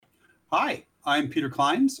Hi, I'm Peter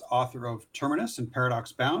Kleins, author of Terminus and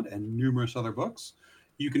Paradox Bound and numerous other books.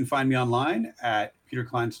 You can find me online at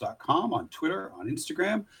peterkleins.com, on Twitter, on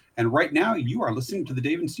Instagram, and right now you are listening to The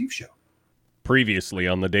Dave and Steve Show. Previously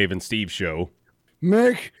on The Dave and Steve Show.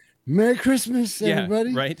 Merry Christmas, everybody.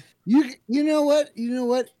 Yeah, right. You know what?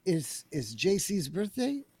 It's JC's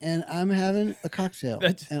birthday, and I'm having a cocktail,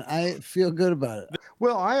 and I feel good about it.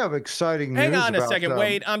 Well, I have exciting news. Hang on a second.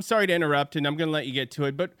 Wait, I'm sorry to interrupt, and I'm going to let you get to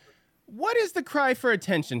it, but what is the cry for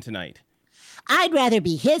attention tonight? I'd rather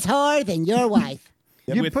be his whore than your wife.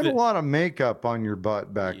 You put a lot of makeup on your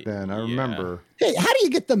butt back then. I remember. Hey, how do you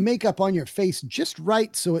get the makeup on your face just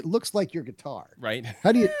right so it looks like your guitar? Right.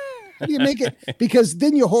 How do you make it? Because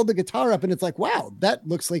then you hold the guitar up and it's like, wow, that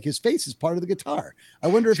looks like his face is part of the guitar. I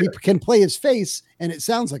wonder if he can play his face and it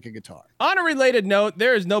sounds like a guitar. On a related note,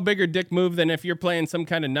 there is no bigger dick move than if you're playing some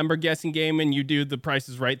kind of number guessing game and you do the Price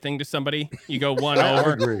is Right thing to somebody. You go one over.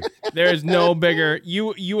 I agree. There is no bigger.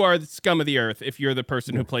 You are the scum of the earth if you're the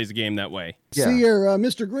person who plays a game that way. Yeah. See here,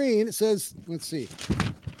 Mr. Green. It says, let's see.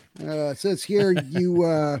 It says here,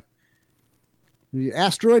 you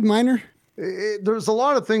asteroid miner. There's a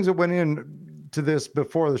lot of things that went into this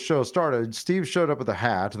before the show started. Steve showed up with a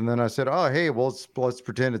hat, and then I said, "Oh, hey, well, let's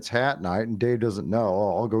pretend it's hat night." And Dave doesn't know.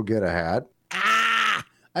 Oh, I'll go get a hat.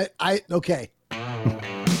 Okay.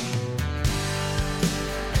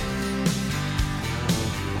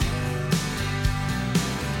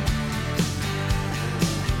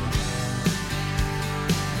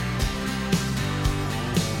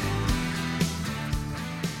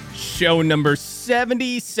 Show number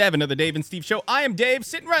 77 of the Dave and Steve Show. I am Dave.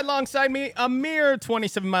 Sitting right alongside me, a mere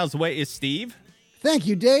 27 miles away, is Steve. Thank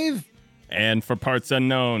you, Dave. And for parts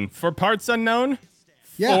unknown. For parts unknown?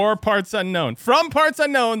 Yeah. For parts unknown. From parts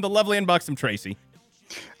unknown, the lovely and buxom Tracy.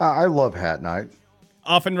 I love hat night.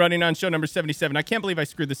 Often running on show number 77. I can't believe I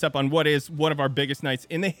screwed this up on what is one of our biggest nights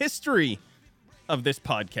in the history of this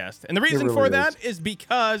podcast. And the reason for that is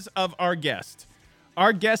because of our guest.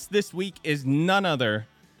 Our guest this week is none other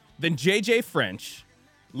than JJ French,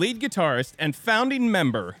 lead guitarist and founding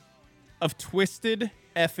member of Twisted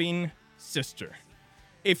Effing Sister.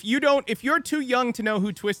 If you're too young to know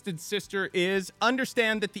who Twisted Sister is,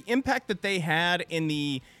 understand that the impact that they had in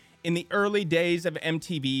the early days of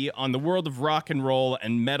MTV on the world of rock and roll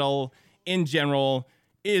and metal in general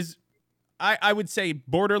is, I would say,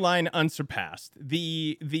 borderline unsurpassed.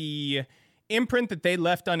 The imprint that they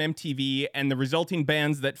left on MTV and the resulting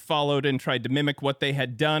bands that followed and tried to mimic what they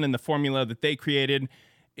had done and the formula that they created,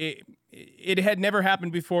 it had never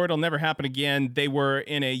happened before. It'll never happen again. They were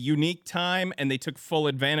in a unique time and they took full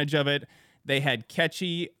advantage of it. They had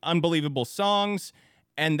catchy, unbelievable songs,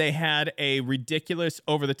 and they had a ridiculous,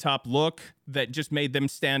 over-the-top look that just made them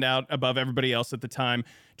stand out above everybody else at the time.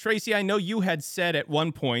 Tracy, I know you had said at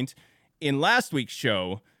one point in last week's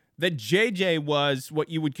show that JJ was what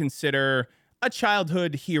you would consider a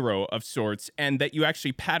childhood hero of sorts, and that you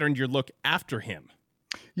actually patterned your look after him.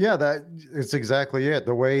 Yeah, it's exactly it.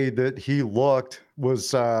 The way that he looked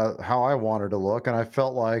was how I wanted to look, and I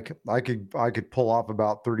felt like I could pull off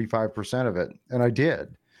about 35% of it, and I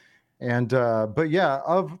did. And but yeah,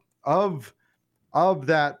 of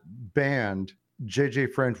that band,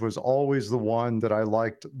 JJ French was always the one that I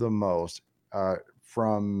liked the most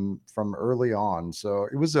from early on. So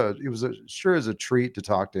it was sure as a treat to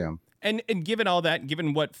talk to him. And given all that,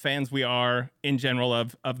 given what fans we are in general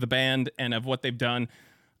of the band and of what they've done,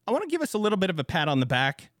 I want to give us a little bit of a pat on the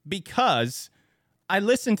back because I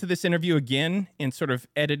listened to this interview again in sort of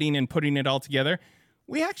editing and putting it all together.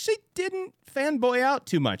 We actually didn't fanboy out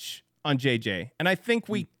too much on JJ, and I think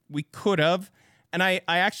we could have. And I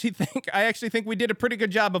actually think we did a pretty good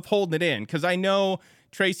job of holding it in, because I know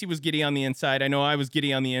Tracy was giddy on the inside. I know I was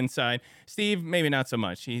giddy on the inside. Steve, maybe not so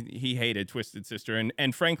much. He hated Twisted Sister,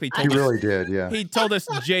 and frankly, he really did. Yeah, he told us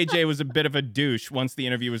JJ was a bit of a douche once the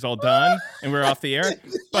interview was all done and we're off the air.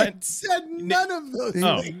 But I said none of those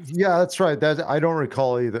things. Yeah, that's right. I don't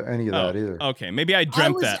recall any of that either. Okay, maybe I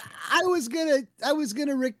dreamt that. I was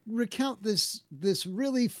gonna recount this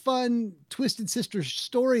really fun Twisted Sister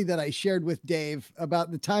story that I shared with Dave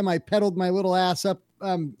about the time I pedaled my little ass up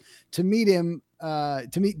to meet him.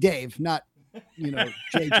 To meet Dave, not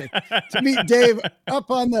JJ, to meet Dave up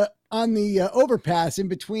on the overpass in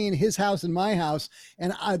between his house and my house,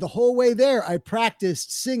 and the whole way there I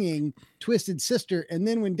practiced singing Twisted Sister. And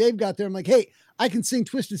then when Dave got there, I'm like, hey, I can sing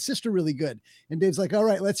Twisted Sister really good. And Dave's like, all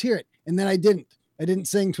right, let's hear it. And then I didn't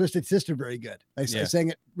sing Twisted Sister very good. I sang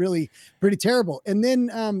it really pretty terrible. And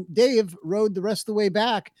then Dave rode the rest of the way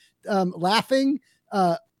back laughing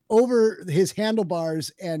over his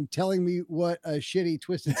handlebars and telling me what a shitty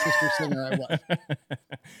Twisted Sister singer I was.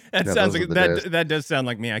 That sounds like that does sound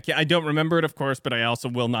like me. I don't remember it, of course, but I also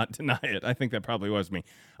will not deny it. I think that probably was me.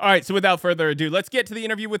 All right, so without further ado, let's get to the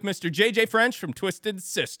interview with Mr. JJ French from Twisted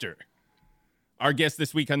Sister. Our guest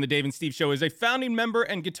this week on the Dave and Steve Show is a founding member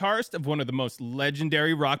and guitarist of one of the most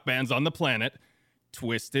legendary rock bands on the planet,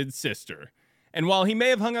 Twisted Sister. And while he may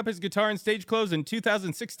have hung up his guitar and stage clothes in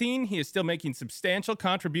 2016, he is still making substantial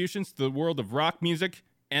contributions to the world of rock music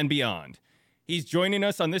and beyond. He's joining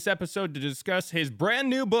us on this episode to discuss his brand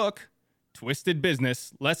new book, Twisted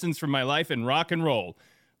Business: Lessons from My Life in Rock and Roll.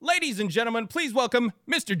 Ladies and gentlemen, please welcome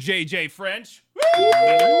Mr. JJ French. Woo!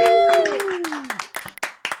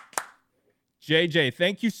 JJ,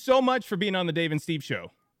 thank you so much for being on the Dave and Steve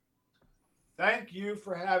Show. Thank you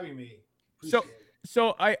for having me.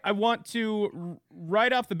 So I want to,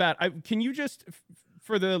 right off the bat, can you just,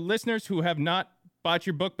 for the listeners who have not bought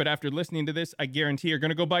your book, but after listening to this, I guarantee are going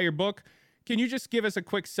to go buy your book, can you just give us a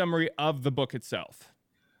quick summary of the book itself?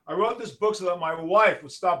 I wrote this book so that my wife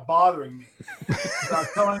would stop bothering me, stop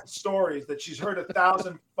telling stories that she's heard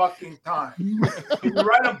 1,000 fucking times. You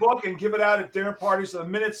write a book and give it out at dinner parties, so the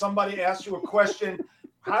minute somebody asks you a question,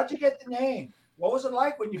 how'd you get the name? What was it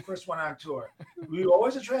like when you first went on tour? Were you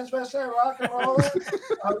always a transvestite rock and roller?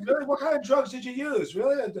 Really? What kind of drugs did you use?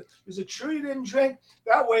 Really? Is it true you didn't drink?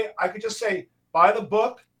 That way I could just say, buy the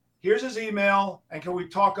book, here's his email, and can we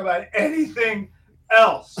talk about anything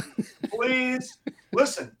else? Please.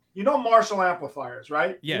 Listen, you know Marshall amplifiers,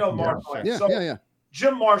 right? Yeah. You know Marshall. Yeah.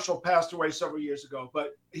 Jim Marshall passed away several years ago,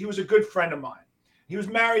 but he was a good friend of mine. He was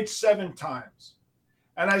married 7 times.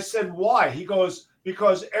 And I said, why? He goes,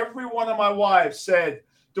 because every one of my wives said,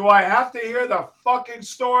 do I have to hear the fucking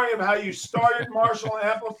story of how you started Marshall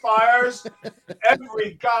amplifiers?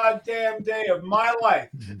 Every goddamn day of my life.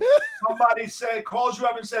 Somebody calls you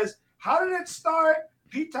up and says, how did it start?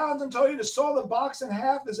 Pete Townsend told you to saw the box in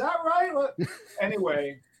half. Is that right?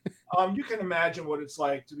 Anyway, you can imagine what it's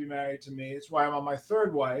like to be married to me. It's why I'm on my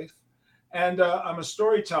 3rd wife. And I'm a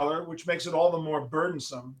storyteller, which makes it all the more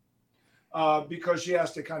burdensome because she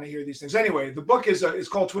has to kind of hear these things. Anyway, the book is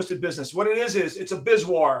called Twisted Business. What it is it's a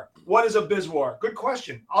Bizoir. What is a Bizoir? Good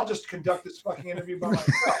question. I'll just conduct this fucking interview by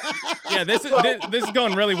myself. Yeah, this is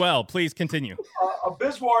going really well. Please continue. A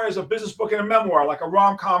Bizoir is a business book and a memoir, like a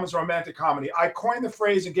rom-com is a romantic comedy. I coined the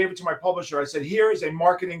phrase and gave it to my publisher. I said, here is a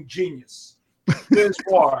marketing genius.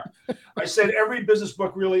 Bizoir. I said every business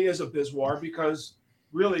book really is a Bizoir because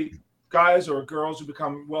really guys or girls who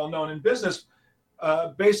become well-known in business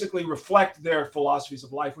basically reflect their philosophies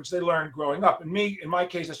of life, which they learned growing up. And in my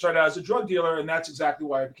case, I started out as a drug dealer, and that's exactly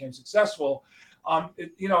why I became successful.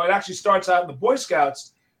 It actually starts out in the Boy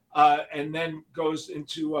Scouts and then goes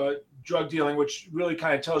into drug dealing, which really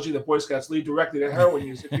kind of tells you that Boy Scouts lead directly to heroin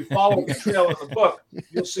use. If you follow the trail in the book,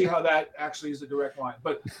 you'll see how that actually is a direct line.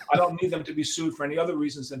 But I don't need them to be sued for any other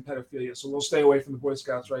reasons than pedophilia. So we'll stay away from the Boy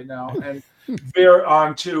Scouts right now and veer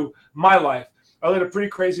on to my life. I led a pretty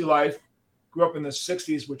crazy life. Grew up in the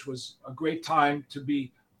 60s, which was a great time to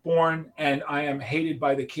be born, and I am hated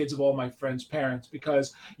by the kids of all my friends' parents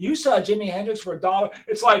because you saw Jimi Hendrix for $1.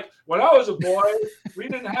 It's like when I was a boy, we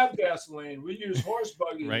didn't have gasoline. We used horse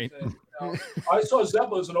buggies. Right. And, I saw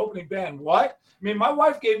Zeppelin as an opening band. What? I mean, my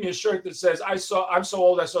wife gave me a shirt that says, I'm so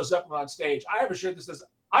old, I saw Zeppelin on stage. I have a shirt that says,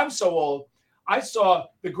 I'm so old, I saw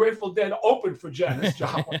the Grateful Dead open for Janis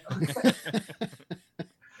Joplin.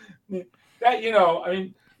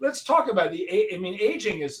 Let's talk about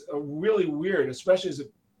aging is really weird, especially as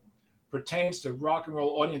it pertains to rock and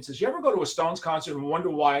roll audiences. You ever go to a Stones concert and wonder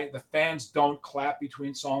why the fans don't clap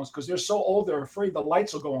between songs? Because they're so old, they're afraid the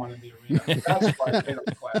lights will go on in the arena. That's why they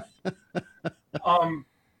don't clap.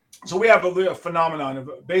 So we have a phenomenon of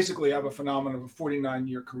a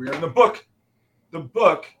 49-year career. And the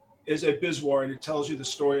book is a Bizoir, and it tells you the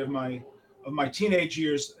story of my teenage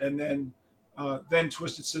years, and then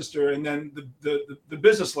Twisted Sister, and then the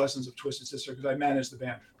business lessons of Twisted Sister, because I managed the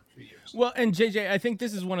band for 3 years. Well, and JJ, I think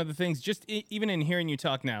this is one of the things, just even in hearing you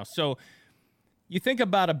talk now. So you think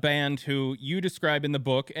about a band who you describe in the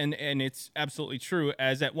book, and it's absolutely true,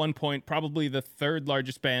 as at one point probably the 3rd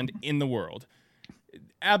largest band in the world.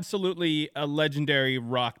 Absolutely a legendary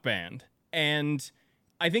rock band. And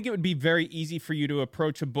I think it would be very easy for you to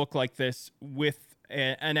approach a book like this with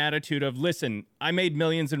an attitude of, listen, I made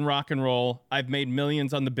millions in rock and roll. I've made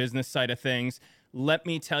millions on the business side of things. Let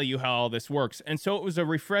me tell you how all this works. And so it was a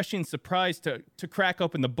refreshing surprise to crack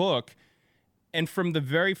open the book. And from the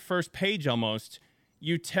very first page almost,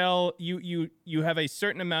 you have a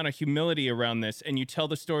certain amount of humility around this, and you tell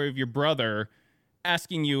the story of your brother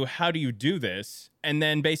asking you, how do you do this? And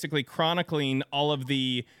then basically chronicling all of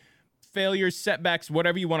the failures, setbacks,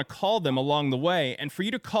 whatever you want to call them along the way. And for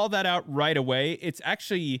you to call that out right away, it's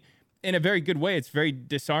actually, in a very good way, it's very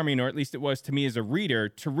disarming, or at least it was to me as a reader,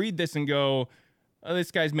 to read this and go, oh,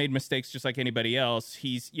 this guy's made mistakes just like anybody else.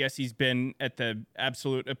 He's been at the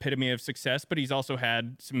absolute epitome of success, but he's also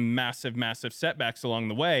had some massive, massive setbacks along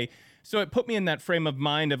the way. So it put me in that frame of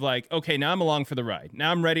mind of like, okay, now I'm along for the ride.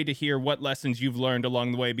 Now I'm ready to hear what lessons you've learned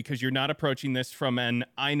along the way, because you're not approaching this from an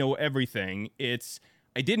I know everything. It's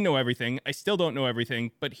I didn't know everything. I still don't know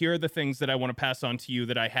everything, but here are the things that I want to pass on to you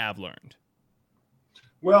that I have learned.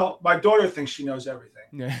 Well, my daughter thinks she knows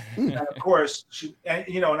everything. And of course,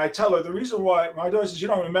 and I tell her the reason why. My daughter says, you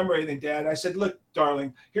don't remember anything, Dad. I said, look,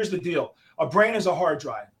 darling, here's the deal. A brain is a hard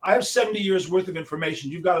drive. I have 70 years worth of information.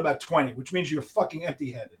 You've got about 20, which means you're fucking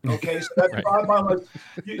empty-headed. Okay, so that's right.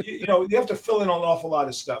 You have to fill in an awful lot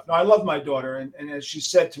of stuff. Now, I love my daughter, and as she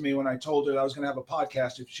said to me when I told her that I was going to have a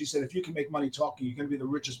podcast, she said, if you can make money talking, you're going to be the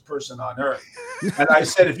richest person on earth. And I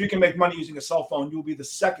said, if you can make money using a cell phone, you'll be the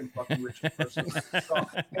second fucking richest person. So,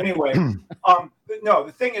 anyway, no,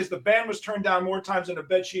 the thing is, the band was turned down more times than a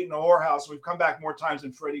bedsheet in a whorehouse. We've come back more times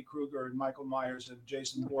than Freddy Krueger and Michael Myers and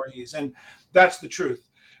Jason Voorhees, and that's the truth.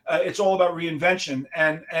 It's all about reinvention.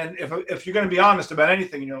 And if you're going to be honest about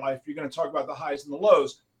anything in your life, you're going to talk about the highs and the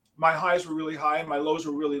lows. My highs were really high and my lows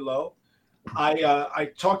were really low.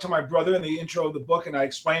 I talked to my brother in the intro of the book, and I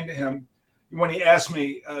explained to him when he asked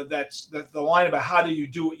me that the line about how do you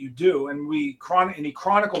do what you do, and he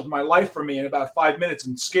chronicled my life for me in about 5 minutes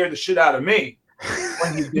and scared the shit out of me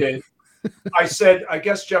when he did. I said, I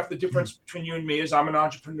guess, Jeff, the difference between you and me is I'm an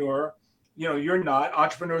entrepreneur. You're not.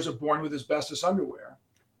 Entrepreneurs are born with asbestos underwear.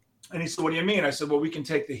 And he said, what do you mean? I said, well, we can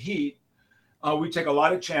take the heat. We take a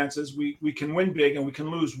lot of chances. We can win big and we can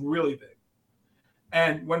lose really big.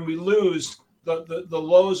 And when we lose, the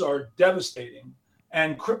lows are devastating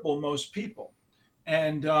and cripple most people.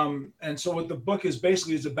 And so what the book is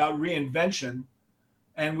basically is about reinvention.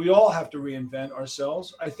 And we all have to reinvent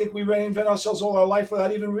ourselves. I think we reinvent ourselves all our life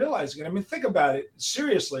without even realizing it. I mean, think about it.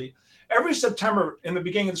 Seriously. Every September in the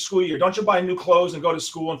beginning of the school year, don't you buy new clothes and go to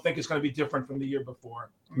school and think it's going to be different from the year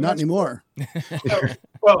before? I mean, not anymore.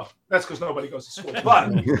 Well, that's because nobody goes to school. But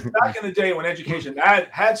back in the day when education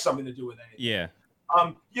had something to do with anything. Yeah.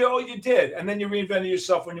 You did. And then you reinvented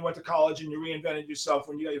yourself when you went to college, and you reinvented yourself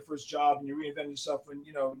when you got your first job, and you reinvented yourself when,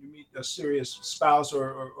 you meet a serious spouse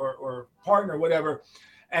or partner, whatever.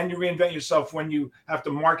 And you reinvent yourself when you have to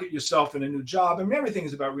market yourself in a new job. I mean, everything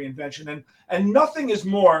is about reinvention, and nothing is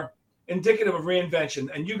more indicative of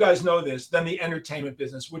reinvention, and you guys know this, than the entertainment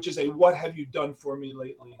business, which is a what have you done for me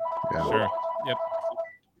lately? Yeah. Sure. Yep.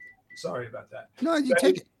 Sorry about that. No, you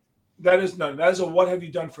take it. That is a what have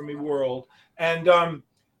you done for me world. And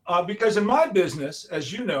because in my business,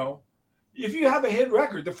 as you know, if you have a hit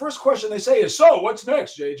record, the first question they say is, so what's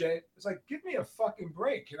next, JJ? It's like, give me a fucking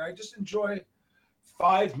break. Can I just enjoy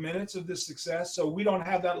 5 minutes of this success? So we don't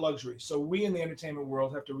have that luxury. So we in the entertainment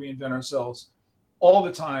world have to reinvent ourselves all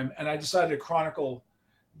the time. And I decided to chronicle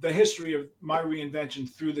the history of my reinvention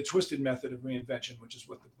through the twisted method of reinvention, which is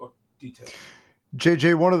what the book details.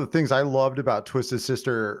 JJ, one of the things I loved about Twisted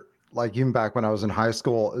Sister, like even back when I was in high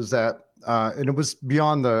school, is that, and it was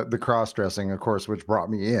beyond the cross-dressing, of course, which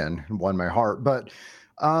brought me in and won my heart. But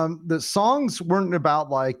the songs weren't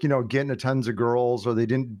about getting to tons of girls, or they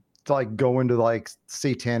didn't go into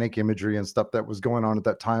satanic imagery and stuff that was going on at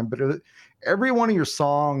that time. But every one of your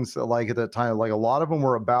songs, at that time, a lot of them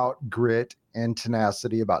were about grit and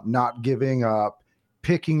tenacity, about not giving up,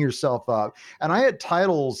 picking yourself up. And I had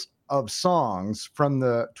titles of songs from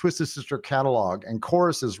the Twisted Sister catalog and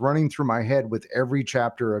choruses running through my head with every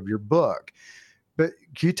chapter of your book. But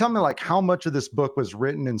can you tell me how much of this book was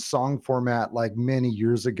written in song format many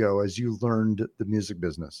years ago as you learned the music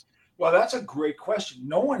business? Well, that's a great question.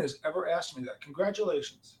 No one has ever asked me that.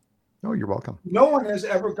 Congratulations. Oh, you're welcome. No one has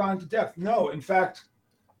ever gone to depth. No, in fact,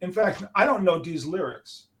 I don't know Dee's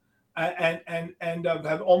lyrics, and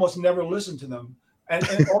have almost never listened to them. And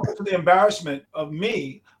also to the embarrassment of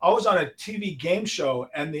me, I was on a TV game show,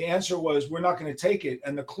 and the answer was, we're not going to take it.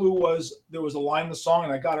 And the clue was there was a line in the song,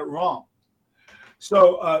 and I got it wrong.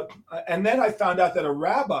 So, and then I found out that a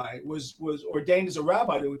rabbi was ordained as a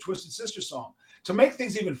rabbi to a Twisted Sister song. To make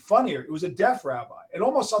things even funnier, it was a deaf rabbi. It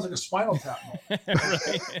almost sounds like a Spinal Tap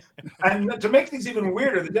moment. And to make things even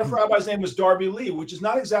weirder, the deaf rabbi's name was Darby Lee, which is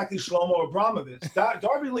not exactly Shlomo Abramovich.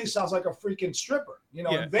 Darby Lee sounds like a freaking stripper,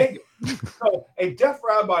 in Vegas. So a deaf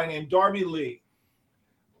rabbi named Darby Lee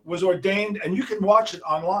was ordained, and you can watch it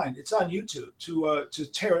online. It's on YouTube, to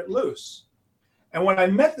tear it loose. And when I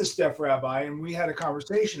met this deaf rabbi, and we had a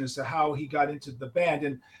conversation as to how he got into the band,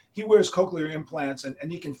 and he wears cochlear implants,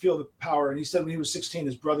 and he can feel the power. And he said when he was 16,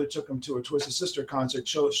 his brother took him to a Twisted Sister concert.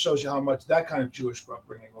 Shows you how much that kind of Jewish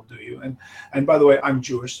upbringing will do you. And by the way, I'm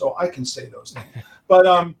Jewish, so I can say those things.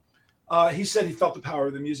 But he said he felt the power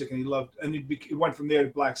of the music, and he loved. And he went from there to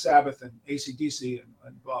Black Sabbath and AC/DC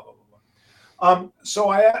and blah blah blah. So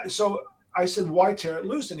I said, why Tear It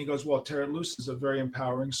Loose? And he goes, well, Tear It Loose is a very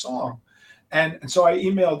empowering song. And so I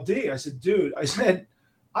emailed D. I said, dude,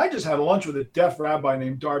 I just had lunch with a deaf rabbi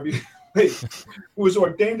named Darby Lee, who was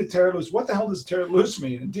ordained to Tear It Loose. What the hell does Tear It Loose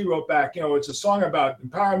mean? And D wrote back, it's a song about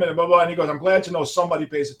empowerment and blah, blah. And he goes, I'm glad to know somebody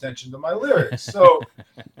pays attention to my lyrics. So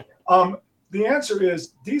the answer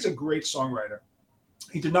is D's a great songwriter.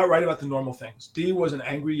 He did not write about the normal things. D was an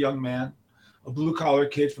angry young man, a blue-collar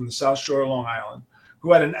kid from the South Shore of Long Island,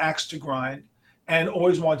 who had an axe to grind and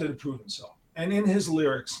always wanted to prove himself. And in his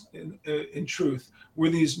lyrics, in truth, were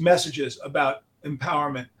these messages about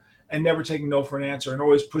empowerment and never taking no for an answer and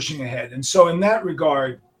always pushing ahead. And so in that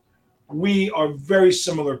regard, we are very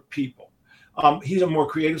similar people. He's a more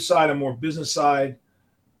creative side, a more business side.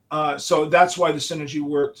 So that's why the synergy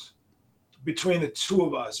worked between the two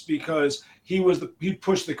of us, because he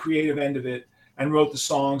pushed the creative end of it and wrote the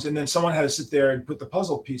songs, and then someone had to sit there and put the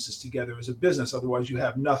puzzle pieces together as a business. Otherwise you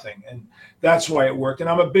have nothing. And that's why it worked. And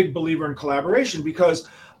I'm a big believer in collaboration, because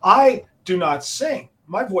I do not sing.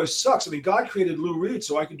 My voice sucks. I mean, God created Lou Reed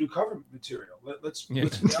so I could do cover material. Let's be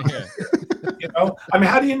honest. I mean,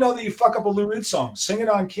 how do you know that you fuck up a Lou Reed song? Sing it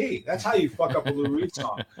on key. That's how you fuck up a Lou Reed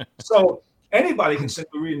song. So anybody can sing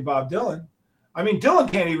Lou Reed and Bob Dylan. I mean,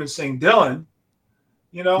 Dylan can't even sing Dylan.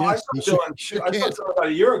 I saw Dylan about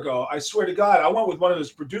a year ago. I swear to God, I went with one of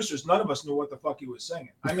his producers. None of us knew what the fuck he was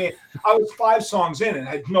singing. I mean, I was 5 songs in and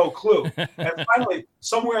had no clue. And finally,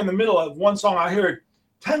 somewhere in the middle of one song, I heard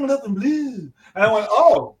Tangled Up in Blue. And I went,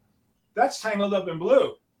 oh, that's Tangled Up in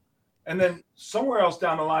Blue. And then somewhere else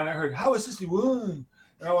down the line, I heard Highway 61.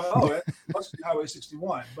 And I went, oh, that must be Highway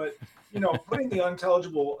 61. But, putting the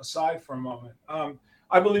unintelligible aside for a moment,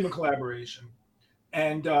 I believe in collaboration.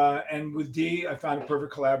 And with D, I found a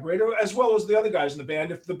perfect collaborator, as well as the other guys in the band.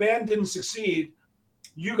 If the band didn't succeed,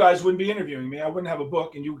 you guys wouldn't be interviewing me. I wouldn't have a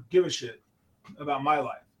book, and you would give a shit about my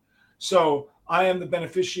life. So I am the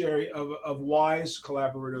beneficiary of wise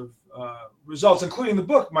collaborative results, including the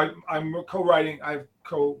book. I'm co-writing. I have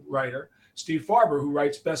co-writer Steve Farber, who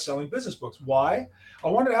writes best-selling business books. Why? I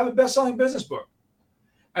wanted to have a best-selling business book,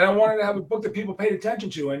 and I wanted to have a book that people paid attention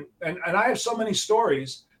to. And I have so many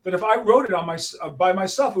stories that if I wrote it by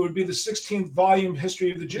myself, it would be the 16th volume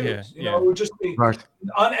history of the Jews. It would just be an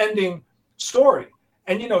unending story.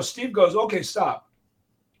 And Steve goes, okay, stop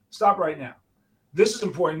right now. This is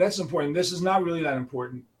important. That's important. This is not really that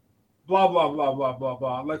important. Blah, blah, blah, blah, blah,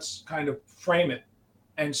 blah. Let's kind of frame it.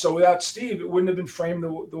 And so without Steve, it wouldn't have been framed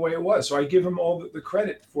the way it was. So I give him all the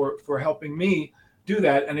credit for helping me do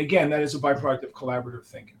that. And again, that is a byproduct of collaborative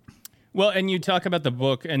thinking. Well, and you talk about the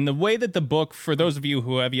book, and the way that the book, for those of you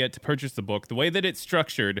who have yet to purchase the book, the way that it's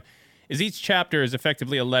structured is each chapter is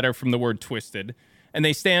effectively a letter from the word twisted, and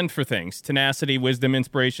they stand for things: tenacity, wisdom,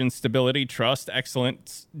 inspiration, stability, trust,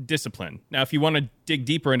 excellence, discipline. Now, if you want to dig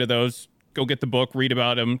deeper into those, go get the book, read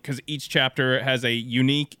about them, because each chapter has a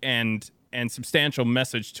unique and substantial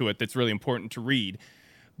message to it that's really important to read.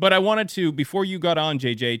 But I wanted to, before you got on,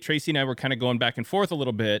 JJ, Tracy and I were kind of going back and forth a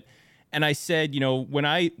little bit. And I said, when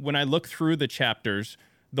I look through the chapters,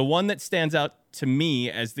 the one that stands out to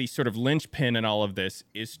me as the sort of linchpin in all of this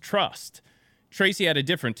is trust. Tracy had a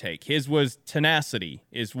different take. His was tenacity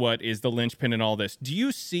is what is the linchpin in all this. Do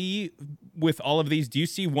you see, with all of these, do you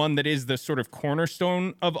see one that is the sort of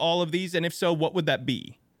cornerstone of all of these? And if so, what would that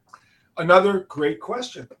be? Another great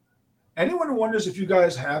question. Anyone who wonders if you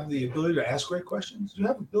guys have the ability to ask great questions? Do you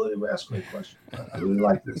have the ability to ask great questions? I really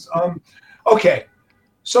like this. Okay.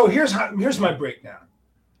 So here's my breakdown.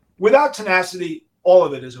 Without tenacity, all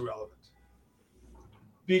of it is irrelevant.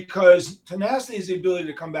 Because tenacity is the ability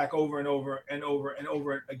to come back over and over and over and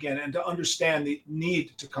over again, and to understand the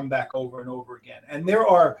need to come back over and over again. And there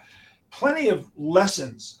are plenty of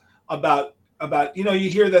lessons about you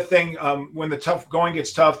hear that thing, when the tough going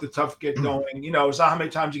gets tough, the tough get going. It's not how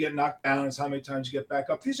many times you get knocked down, it's how many times you get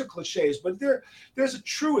back up. These are cliches, but there's a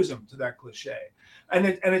truism to that cliche, and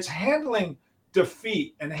it's handling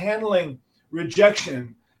defeat and handling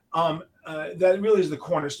rejection that really is the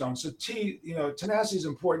cornerstone. So tenacity is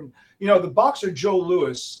important. The boxer Joe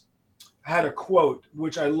Louis had a quote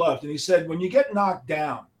which I loved, and he said, when you get knocked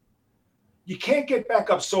down, you can't get back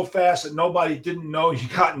up so fast that nobody didn't know you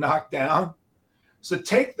got knocked down. So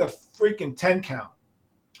take the freaking 10 count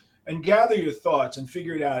and gather your thoughts and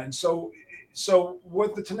figure it out. And so So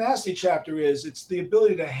what the tenacity chapter is, it's the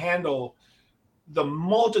ability to handle the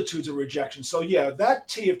multitudes of rejection. So yeah, that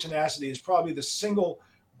T of tenacity is probably the single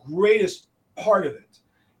greatest part of it.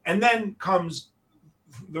 And then comes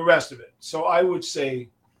the rest of it. So I would say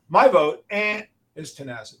my vote is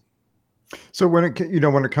tenacity. So when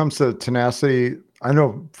it comes to tenacity, I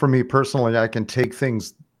know for me personally, I can take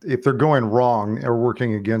things, if they're going wrong or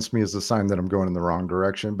working against me, as a sign that I'm going in the wrong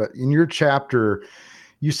direction. But in your chapter,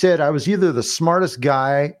 you said I was either the smartest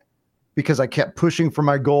guy because I kept pushing for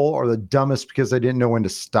my goal, or the dumbest because I didn't know when to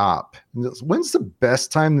stop. When's the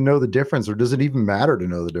best time to know the difference, or does it even matter to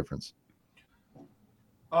know the difference?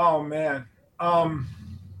 Oh man.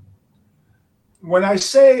 When I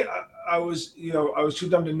say I was too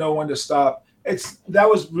dumb to know when to stop, that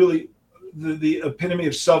was really the epitome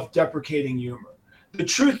of self-deprecating humor. The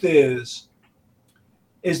truth is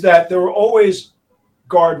that there were always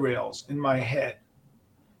guardrails in my head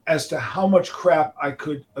as to how much crap I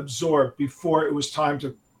could absorb before it was time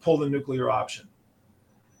to pull the nuclear option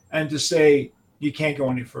and to say, you can't go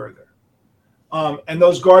any further. And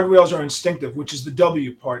those guardrails are instinctive, which is the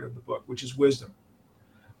W part of the book, which is wisdom.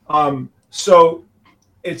 So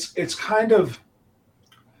it's kind of,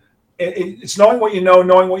 it's knowing what you know,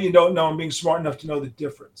 knowing what you don't know, and being smart enough to know the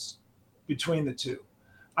difference between the two.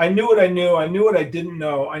 I knew what I knew. I knew what I didn't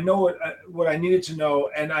know. I know what I needed to know.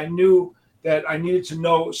 And I knew that I needed to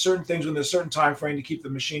know certain things within a certain time frame to keep the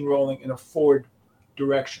machine rolling in a forward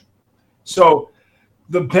direction. So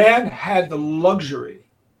the band had the luxury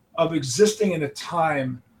of existing in a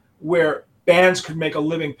time where bands could make a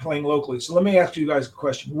living playing locally. So let me ask you guys a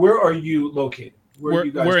question. Where are you located? We're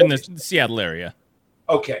in the Seattle area.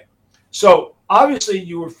 Okay. So obviously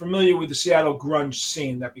you were familiar with the Seattle grunge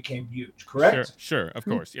scene that became huge, correct? Sure, of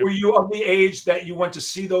course. Yep. Were you of the age that you went to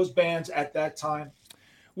see those bands at that time?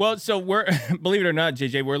 Well, so we're, believe it or not,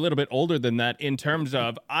 JJ, we're a little bit older than that in terms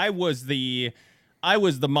of I was the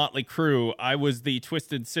Motley Crue. I was the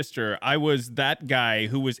Twisted Sister. I was that guy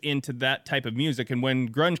who was into that type of music. And when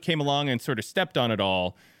grunge came along and sort of stepped on it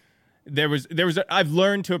all, I've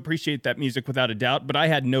learned to appreciate that music without a doubt, but I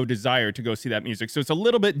had no desire to go see that music. So it's a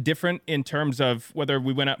little bit different in terms of whether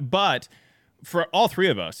we went out, but for all three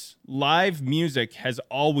of us, live music has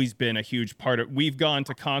always been a huge part of it. We've gone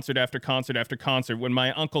to concert after concert after concert. When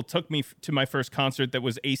my uncle took me to my first concert that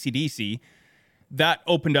was AC/DC, that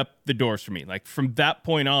opened up the doors for me. Like from that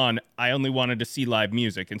point on, I only wanted to see live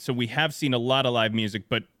music. And so we have seen a lot of live music,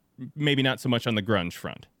 but maybe not so much on the grunge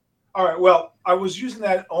front. All right. Well, I was using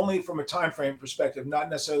that only from a time frame perspective, not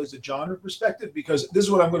necessarily as a genre perspective, because this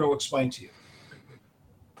is what I'm going to explain to you.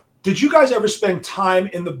 Did you guys ever spend time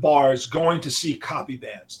in the bars going to see copy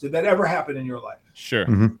bands? Did that ever happen in your life? Sure.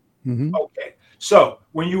 Mm-hmm. Mm-hmm. Okay. So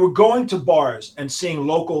when you were going to bars and seeing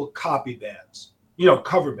local copy bands,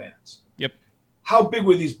 cover bands. Yep. How big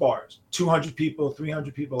were these bars? 200 people,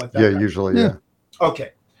 300 people, like that? Yeah, usually, yeah.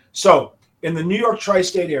 Okay. So in the New York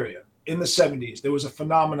tri-state area in the 70s, there was a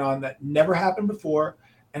phenomenon that never happened before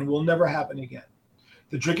and will never happen again.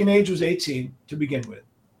 The drinking age was 18 to begin with,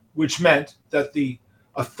 which meant that the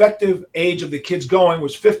effective age of the kids going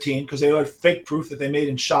was 15 because they had fake proof that they made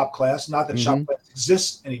in shop class. Not that shop class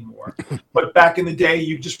exists anymore, but back in the day,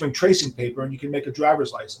 you just bring tracing paper and you can make a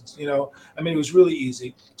driver's license. It was really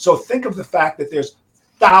easy. So think of the fact that there's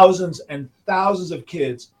thousands and thousands of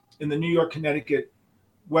kids in the New York, Connecticut,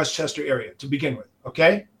 Westchester area to begin with.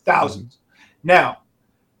 Okay, thousands. Now,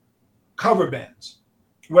 cover bands,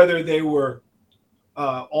 whether they were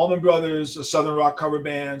Allman Brothers, Southern Rock cover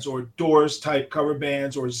bands, or Doors type cover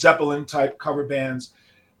bands, or Zeppelin type cover bands.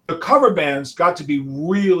 The cover bands got to be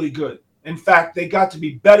really good. In fact, they got to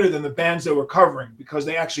be better than the bands they were covering because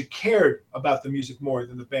they actually cared about the music more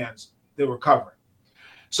than the bands they were covering.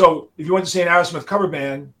 So if you went to see an Aerosmith cover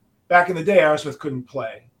band, back in the day, Aerosmith couldn't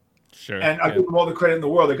play. Sure. And I give them all the credit in the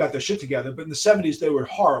world. They got their shit together. But in the 70s, they were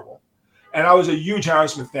horrible. And I was a huge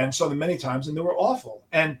Aerosmith fan, saw them many times, and they were awful.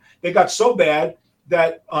 And they got so bad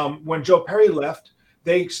that when Joe Perry left,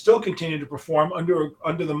 they still continue to perform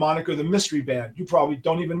under the moniker the Mystery Band. You probably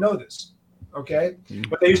don't even know this, okay?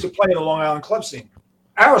 But they used to play in the Long Island club scene.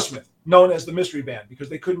 Aerosmith, known as the Mystery Band, because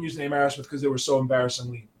they couldn't use the name Aerosmith because they were so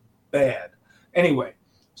embarrassingly bad. Anyway,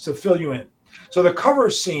 so fill you in. So the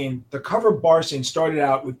cover bar scene started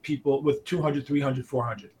out with people with 200, 300,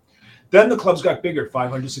 400. Then the clubs got bigger,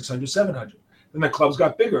 500, 600, 700. Then the clubs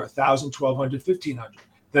got bigger, 1,000, 1,200, 1,500.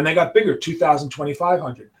 Then they got bigger, 2,000,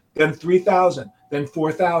 2,500, then 3,000, then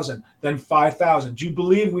 4,000, then 5,000. Do you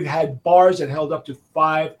believe we've had bars that held up to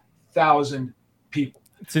 5,000 people?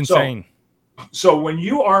 It's insane. So when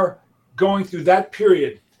you are going through that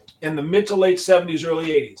period in the mid to late 70s, early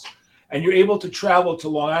 80s, and you're able to travel to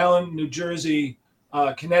Long Island, New Jersey,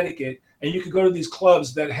 Connecticut, and you could go to these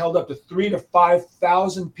clubs that held up to 3,000 to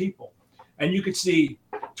 5,000 people, and you could see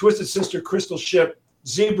Twisted Sister, Crystal Ship,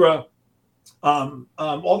 Zebra,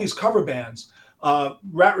 all these cover bands,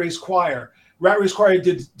 Rat Race Choir. Rat Race Choir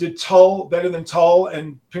did Tull better than Tull,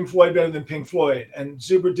 and Pink Floyd better than Pink Floyd, and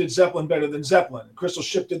Zebra did Zeppelin better than Zeppelin. Crystal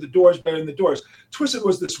Ship did the Doors better than the Doors. Twisted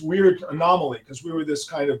was this weird anomaly because we were this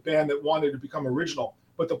kind of band that wanted to become original.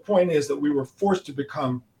 But the point is that we were forced to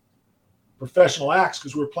become professional acts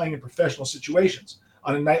because we were playing in professional situations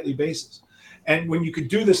on a nightly basis. And when you could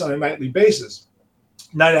do this on a nightly basis,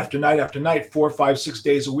 night after night after night, 4, 5, 6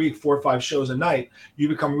 days a week, 4 or 5 shows a night, you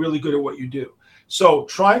become really good at what you do. So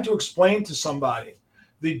trying to explain to somebody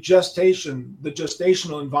the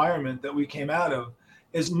gestational environment that we came out of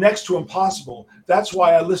is next to impossible. That's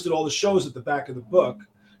why I listed all the shows at the back of the book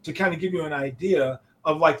to kind of give you an idea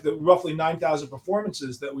of like the roughly 9,000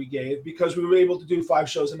 performances that we gave, because we were able to do 5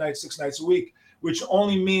 shows a night, 6 nights a week, which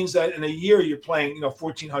only means that in a year you're playing,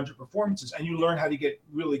 1,400 performances, and you learn how to get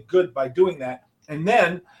really good by doing that. And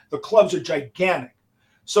then the clubs are gigantic.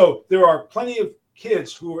 So there are plenty of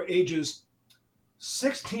kids who are ages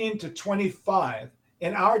 16 to 25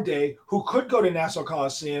 in our day who could go to Nassau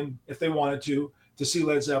Coliseum if they wanted to see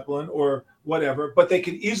Led Zeppelin or whatever, but they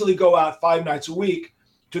could easily go out 5 nights a week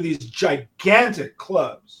to these gigantic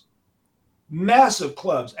clubs, massive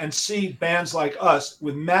clubs, and see bands like us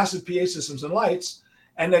with massive PA systems and lights,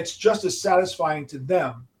 and that's just as satisfying to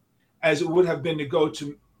them as it would have been to go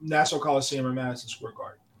to Nassau Coliseum or Madison Square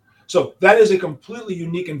Garden. So that is a completely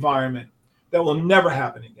unique environment that will never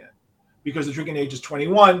happen again. Because the drinking age is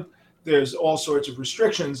 21, there's all sorts of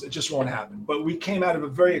restrictions. It just won't happen. But we came out of a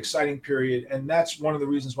very exciting period, and that's one of the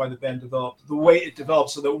reasons why the band developed the way it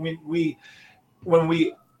developed. So that when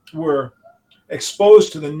we were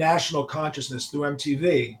exposed to the national consciousness through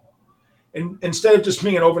MTV, and instead of just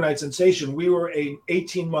being an overnight sensation, we were an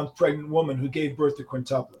 18-month pregnant woman who gave birth to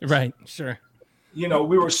quintuplets. Right, sure. We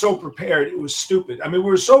were so prepared. It was stupid. I mean,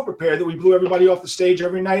 we were so prepared that we blew everybody off the stage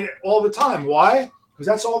every night, all the time. Why? Because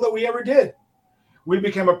that's all that we ever did. We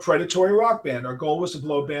became a predatory rock band. Our goal was to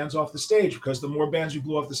blow bands off the stage, because the more bands we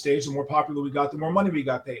blew off the stage, the more popular we got, the more money we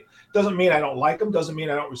got paid. Doesn't mean I don't like them. Doesn't mean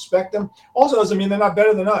I don't respect them. Also doesn't mean they're not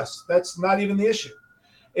better than us. That's not even the issue.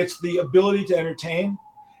 It's the ability to entertain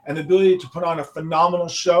and the ability to put on a phenomenal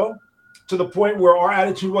show, to the point where our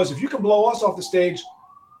attitude was, if you can blow us off the stage,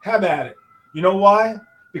 have at it. You know why?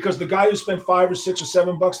 Because the guy who spent $5 or $6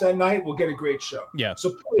 or $7 that night will get a great show. Yeah.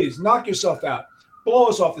 So please knock yourself out. Blow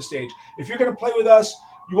us off the stage. If you're going to play with us,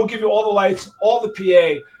 we'll give you all the lights, all the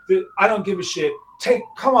PA. I don't give a shit.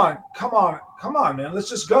 Come on, man. Let's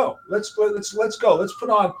just go. Let's go. Let's put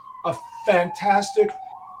on a fantastic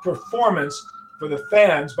performance for the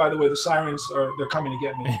fans. By the way, the sirens they're coming to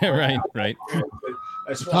get me. Right.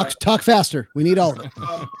 That's talk faster. We need all of it.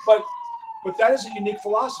 But that is a unique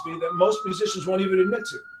philosophy that most musicians won't even admit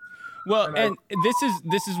to. Well, and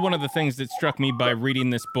this is one of the things that struck me by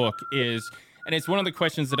reading this book and it's one of the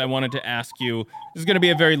questions that I wanted to ask you. This is going to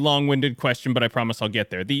be a very long-winded question, but I promise I'll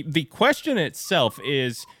get there. The question itself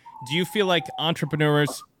is, do you feel like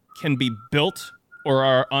entrepreneurs can be built, or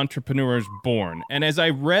are entrepreneurs born? And as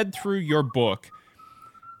I read through your book,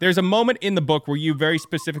 there's a moment in the book where you very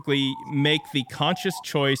specifically make the conscious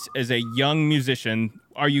choice as a young musician.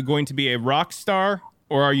 Are you going to be a rock star,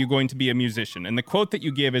 or are you going to be a musician? And the quote that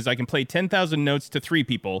you give is, I can play 10,000 notes to 3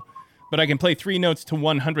 people, but I can play 3 notes to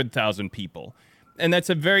 100,000 people. And that's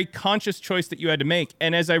a very conscious choice that you had to make.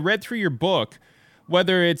 And as I read through your book,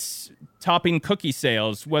 whether it's topping cookie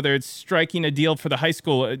sales, whether it's striking a deal for the high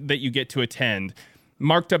school that you get to attend,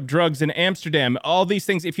 marked up drugs in Amsterdam, all these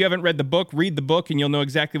things, if you haven't read the book, read the book and you'll know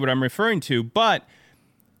exactly what I'm referring to. But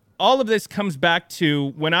all of this comes back to,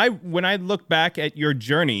 when I look back at your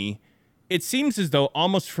journey, it seems as though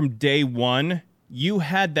almost from day one, you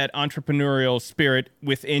had that entrepreneurial spirit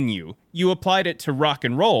within you. You applied it to rock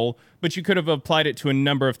and roll, but you could have applied it to a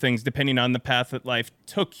number of things depending on the path that life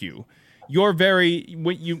took you. You're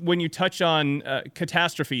when you touch on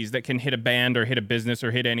catastrophes that can hit a band or hit a business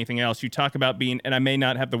or hit anything else, you talk about being, and I may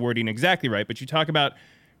not have the wording exactly right, but you talk about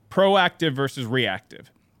proactive versus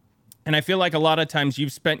reactive. And I feel like a lot of times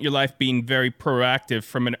you've spent your life being very proactive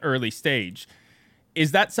from an early stage.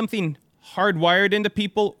 Is that something hardwired into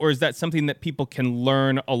people, or is that something that people can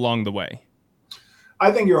learn along the way?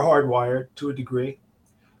 I think you're hardwired to a degree.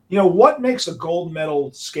 What makes a gold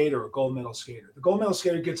medal skater a gold medal skater? The gold medal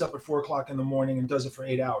skater gets up at 4:00 in the morning and does it for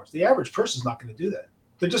 8 hours. The average person's not going to do that.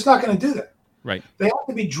 They're just not going to do that. Right. They have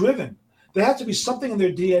to be driven. They have to be something in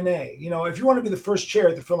their DNA. If you want to be the first chair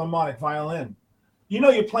at the Philharmonic violin,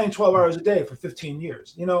 you're playing 12 hours a day for 15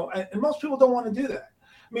 years, and most people don't want to do that.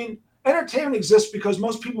 I mean, entertainment exists because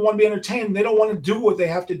most people want to be entertained. They don't want to do what they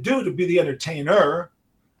have to do to be the entertainer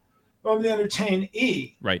or the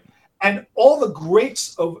entertainee. Right. And all the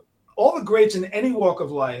greats in any walk of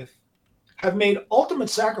life have made ultimate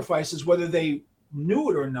sacrifices, whether they knew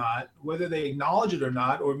it or not, whether they acknowledge it or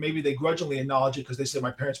not, or maybe they grudgingly acknowledge it because they said my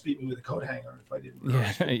parents beat me with a coat hanger if I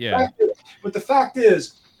didn't. Yeah. But the fact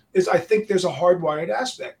is I think there's a hardwired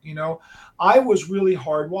aspect. I was really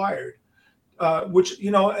hardwired, which,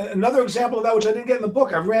 another example of that, which I didn't get in the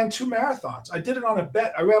book. I ran 2 marathons. I did it on a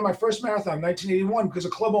bet. I ran my first marathon in 1981 because a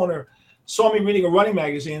club owner saw me reading a running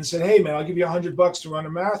magazine and said, "Hey man, I'll give you $100 to run a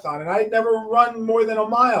marathon." And I'd never run more than a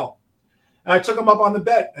mile. And I took him up on the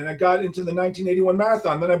bet, and I got into the 1981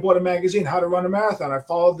 marathon. Then I bought a magazine, How to Run a Marathon. I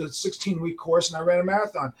followed the 16-week course, and I ran a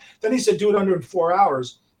marathon. Then he said, do it under in 4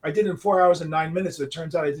 hours. I did it in 4 hours and 9 minutes. It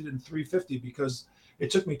turns out I did it in 3:50 because it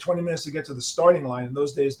took me 20 minutes to get to the starting line. In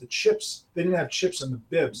those days, they didn't have chips in the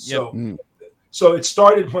bibs. Yep. So it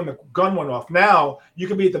started when the gun went off. Now you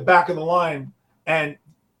can be at the back of the line, and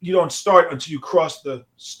you don't start until you cross the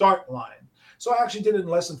start line. So I actually did it in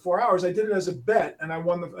less than 4 hours. I did it as a bet, and I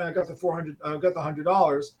got the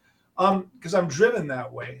 $100 because I'm driven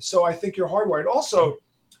that way. So I think you're hardwired. Also,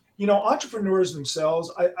 entrepreneurs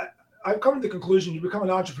themselves, I've come to the conclusion you become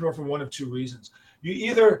an entrepreneur for one of 2 reasons. You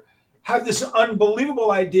either have this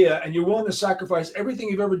unbelievable idea and you're willing to sacrifice everything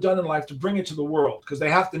you've ever done in life to bring it to the world because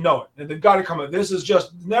they have to know it, and they've got to come up. This has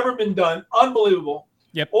just never been done. Unbelievable.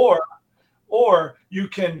 Yep. Or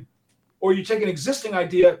you take an existing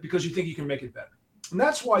idea because you think you can make it better. And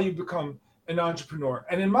that's why you become an entrepreneur.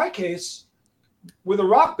 And in my case, with a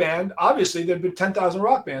rock band, obviously there'd been 10,000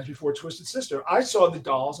 rock bands before Twisted Sister. I saw the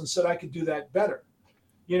Dolls and said I could do that better.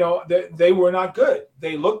 They were not good.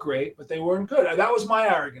 They looked great, but they weren't good. That was my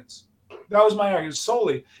arrogance.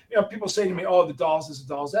 Solely. People say to me, "Oh, the Dolls this, the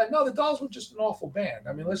Dolls that." No, the Dolls were just an awful band.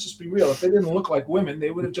 I mean, let's just be real. If they didn't look like women,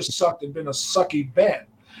 they would have just sucked and been a sucky band.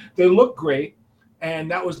 They looked great.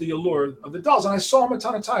 And that was the allure of the Dolls. And I saw them a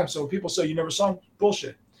ton of times. So when people say, "You never saw them?"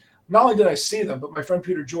 Bullshit. Not only did I see them, but my friend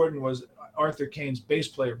Peter Jordan was Arthur Kane's bass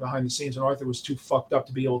player behind the scenes. And Arthur was too fucked up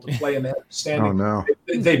to be able to play in that standing. Oh,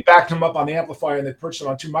 no. They backed him up on the amplifier and they perched him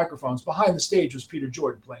on 2 microphones. Behind the stage was Peter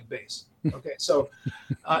Jordan playing bass. Okay. So,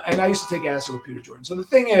 and I used to take acid with Peter Jordan. So the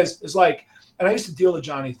thing is and I used to deal with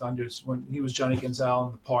Johnny Thunders when he was Johnny Gonzalez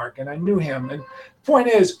in the park. And I knew him. And the point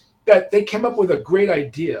is that they came up with a great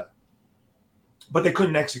idea, but they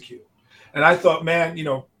couldn't execute. And I thought, man,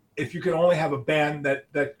 if you could only have a band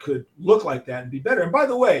that could look like that and be better. And by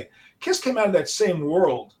the way, Kiss came out of that same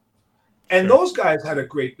world. And those guys had a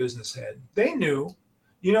great business head. They knew,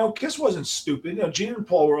 Kiss wasn't stupid. Gene and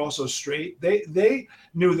Paul were also straight. They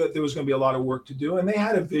knew that there was going to be a lot of work to do. And they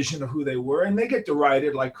had a vision of who they were. And they get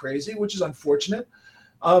derided like crazy, which is unfortunate.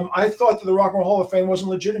 I thought that the Rock and Roll Hall of Fame wasn't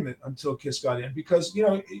legitimate until Kiss got in. Because,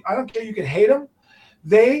 I don't care. You can hate them.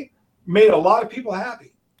 They made a lot of people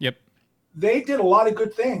happy. Yep. They did a lot of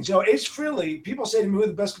good things. Ace Frehley, people say to me, who are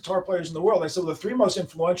the best guitar players in the world? I said, well, the 3 most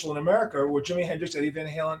influential in America were Jimi Hendrix, Eddie Van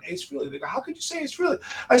Halen, and Ace Frehley. They go, how could you say Ace Frehley?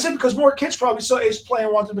 I said, because more kids probably saw Ace play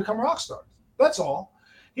and wanted to become rock stars. That's all.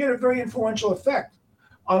 He had a very influential effect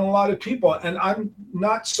on a lot of people. And I'm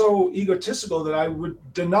not so egotistical that I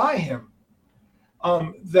would deny him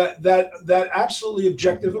that absolutely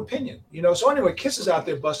objective opinion. So anyway, Kiss is out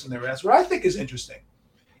there busting their ass. What I think is interesting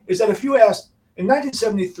is that if you asked, in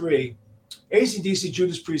 1973, AC/DC,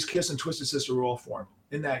 Judas Priest, Kiss, and Twisted Sister were all formed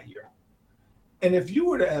in that year. And if you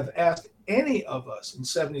were to have asked any of us in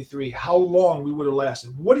 73 how long we would have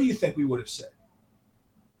lasted, what do you think we would have said?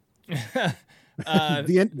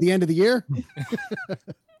 The end of the year?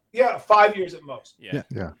 Yeah, 5 years at most. Yeah.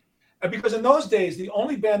 And because in those days, the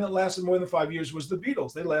only band that lasted more than 5 years was the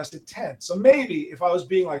Beatles. They lasted 10. So maybe if I was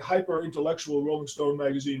being like hyper intellectual Rolling Stone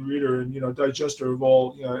magazine reader and, digester of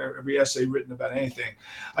all, every essay written about anything,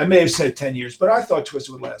 I may have said 10 years, but I thought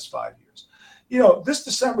Twisted would last 5 years. This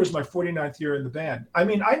December is my 49th year in the band. I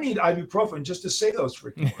mean, I need ibuprofen just to say those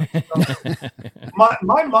freaking words.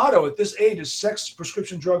 My motto at this age is sex,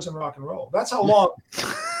 prescription drugs, and rock and roll. That's how long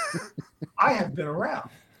I have been around.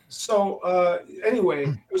 So anyway,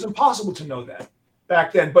 it was impossible to know that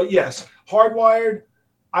back then. But yes, hardwired,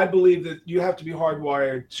 I believe that you have to be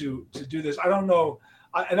hardwired to do this. I don't know.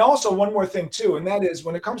 And also one more thing too, and that is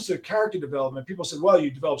when it comes to character development, people said, well,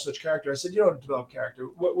 you develop such character. I said, you don't develop character.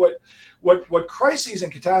 What crises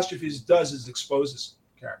and catastrophes does is exposes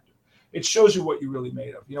character. It shows you what you're really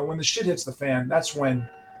made of. When the shit hits the fan, that's when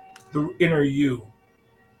the inner you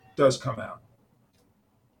does come out.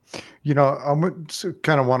 You know,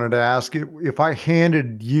 kind of wanted to ask if I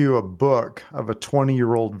handed you a book of a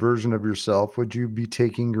 20-year-old version of yourself, would you be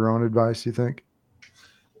taking your own advice, you think?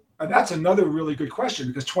 That's another really good question,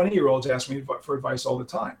 because 20-year-olds ask me for advice all the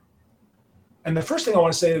time. And the first thing I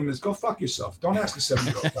want to say to them is, go fuck yourself. Don't ask a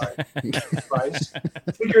 7-year-old guy advice.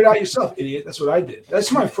 Figure it out yourself, idiot. That's what I did.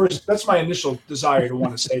 That's my initial desire to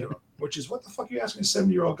want to say to him, which is, what the fuck are you asking a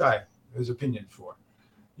 70-year-old guy his opinion for?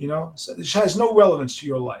 You know, so it has no relevance to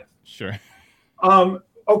your life. Sure.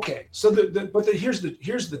 Okay. So here's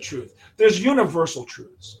the truth. There's universal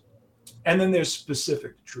truths, and then there's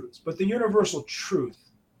specific truths. But the universal truth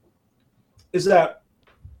is that,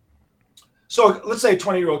 so let's say a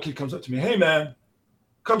 20-year-old kid comes up to me, hey man,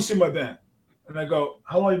 come see my band. And I go,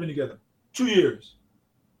 how long have you been together? 2 years.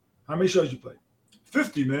 How many shows you played?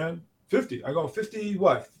 50, man. 50. I go, 50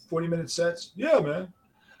 what? 40-minute sets? Yeah, man.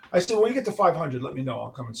 I said, when you get to 500, let me know. I'll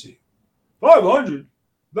come and see you. 500?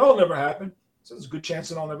 That'll never happen. So there's a good chance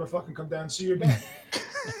that I'll never fucking come down and see your band.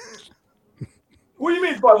 What do you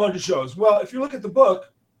mean 500 shows? Well, if you look at the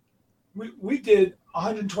book, we did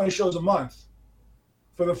 120 shows a month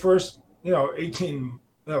for the first, for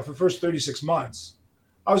the first 36 months.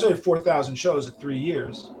 I was at 4,000 shows at 3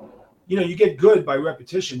 years. You know, you get good by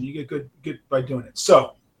repetition. You get good by doing it.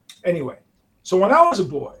 So anyway, so when I was a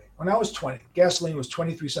boy, when I was 20, gasoline was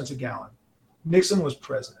 23 cents a gallon. Nixon was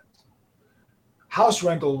president. House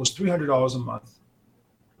rental was $300 a month.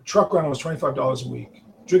 Truck rental was $25 a week.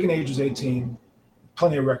 Drinking age was 18.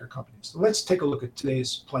 Plenty of record companies. So let's take a look at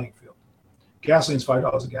today's playing field. Gasoline's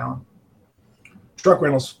 $5 a gallon. Truck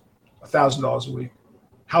rental's $1,000 a week.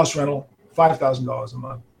 House rental, $5,000 a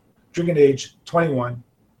month. Drinking age, 21.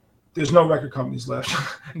 There's no record companies left.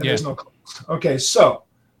 And there's no clubs. Okay, so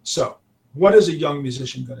what is a young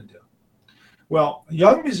musician going to do? Well, a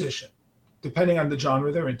young musician, depending on the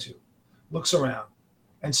genre they're into, looks around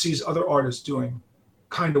and sees other artists doing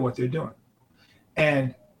kind of what they're doing.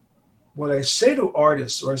 And what I say to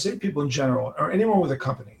artists, or I say to people in general, or anyone with a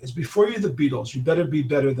company, is before you're the Beatles, you better be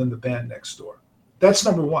better than the band next door. That's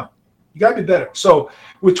number one. You got to be better. So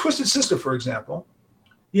with Twisted Sister, for example,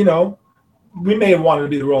 you know, we may have wanted to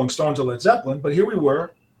be the Rolling Stones or Led Zeppelin, but here we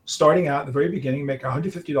were, starting out at the very beginning, making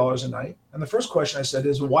 $150 a night. And the first question I said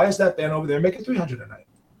is, well, why is that band over there making $300 a night?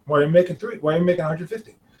 Why are you making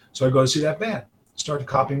 $150? So I go to see that band, started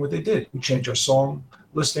copying what they did. We changed our song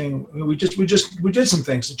listing. We did some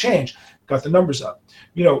things to change, got the numbers up.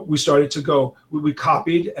 You know, we started to go, we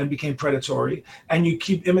copied and became predatory, and you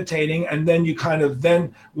keep imitating, and then you kind of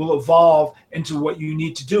then will evolve into what you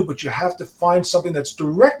need to do. But you have to find something that's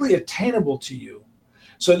directly attainable to you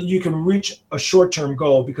so that you can reach a short-term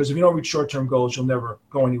goal, because if you don't reach short-term goals, you'll never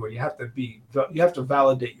go anywhere. You have to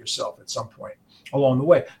validate yourself at some point along the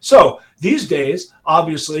way. So these days,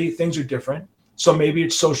 obviously, things are different. So maybe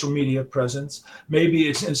it's social media presence, maybe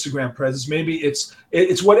it's Instagram presence, maybe it's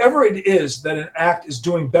whatever it is that an act is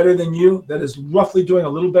doing better than you, that is roughly doing a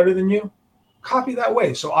little better than you, copy that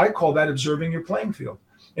way. So I call that observing your playing field.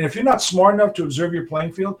 And if you're not smart enough to observe your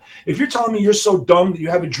playing field, if you're telling me you're so dumb that you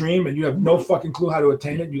have a dream and you have no fucking clue how to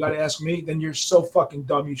attain it, you got to ask me, then you're so fucking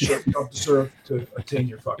dumb you don't deserve to attain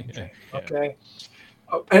your fucking dream, okay?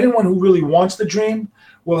 Anyone who really wants the dream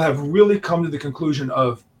will have really come to the conclusion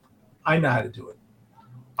of, I know how to do it.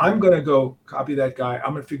 I'm going to go copy that guy.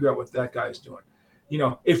 I'm going to figure out what that guy is doing. You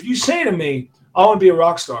know, if you say to me, I want to be a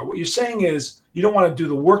rock star, what you're saying is you don't want to do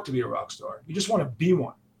the work to be a rock star. You just want to be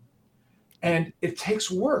one. And it takes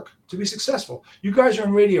work to be successful. You guys are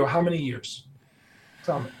in radio how many years?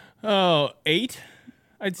 Tell me. Oh, 8,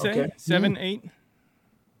 I'd say. Okay. 7, 8.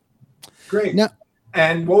 Great. No.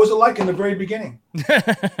 And what was it like in the very beginning?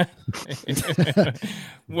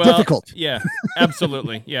 Well, difficult. Yeah,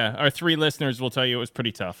 absolutely. Yeah. Our 3 listeners will tell you it was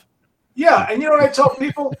pretty tough. Yeah. And you know what I tell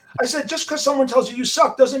people? I said, just because someone tells you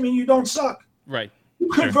suck doesn't mean you don't suck. Right. You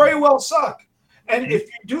could very well suck. And if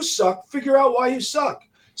you do suck, figure out why you suck.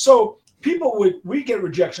 So we get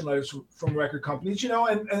rejection letters from record companies, you know,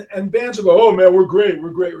 and bands will go, oh man, we're great.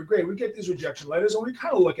 We get these rejection letters and we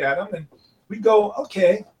kind of look at them and we go,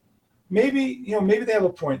 okay, maybe they have a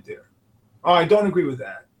point there. Oh, I don't agree with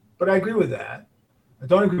that, but I agree with that. I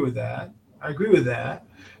don't agree with that. I agree with that.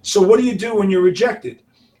 So what do you do when you're rejected?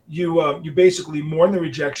 You basically mourn the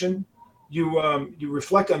rejection. You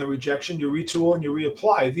reflect on the rejection. You retool and you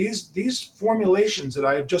reapply. These formulations that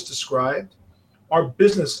I have just described are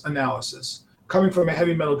business analysis coming from a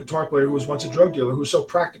heavy metal guitar player who was once a drug dealer, who's so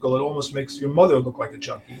practical it almost makes your mother look like a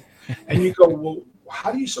junkie. And you go, well,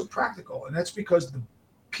 how are you so practical? And that's because the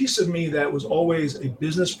piece of me that was always a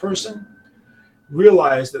business person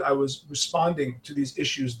realized that I was responding to these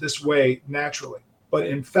issues this way naturally. But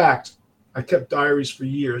in fact, I kept diaries for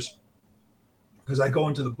years because I go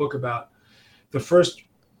into the book about the first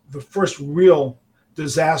real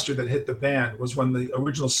disaster that hit the band was when the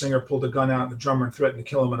original singer pulled a gun out and the drummer threatened to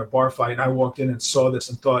kill him in a bar fight. And I walked in and saw this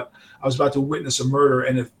and thought I was about to witness a murder.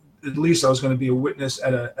 And if at least I was going to be a witness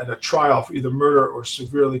at a trial for either murder or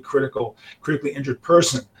critically injured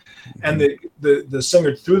person. And the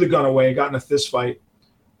singer threw the gun away and got in a fist fight.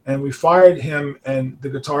 And we fired him, and the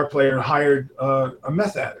guitar player hired a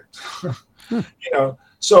meth addict.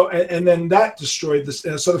 So and then that destroyed this.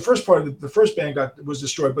 So the first part of the first band was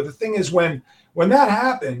destroyed. But the thing is, when that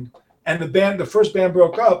happened and the first band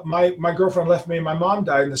broke up, my girlfriend left me and my mom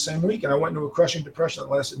died in the same week, and I went into a crushing depression that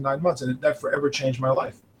lasted 9 months, and that forever changed my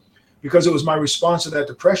life because it was my response to that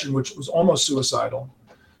depression, which was almost suicidal,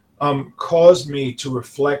 caused me to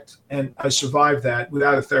reflect, and I survived that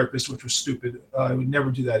without a therapist, which was stupid. I would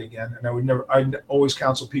never do that again, and I'd always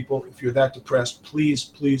counsel people, if you're that depressed, please,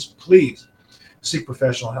 please, please seek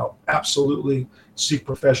professional help. Absolutely seek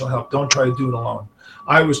professional help. Don't try to do it alone.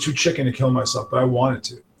 I was too chicken to kill myself, but I wanted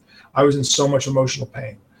to. I was in so much emotional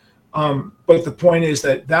pain. But the point is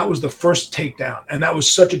that was the first takedown, and that was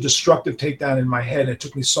such a destructive takedown in my head. And it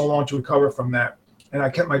took me so long to recover from that. And I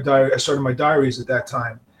kept my diary. I started my diaries at that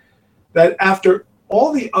time. That after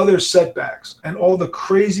all the other setbacks and all the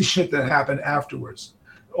crazy shit that happened afterwards,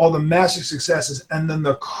 all the massive successes, and then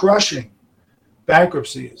the crushing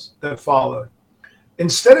bankruptcies that followed,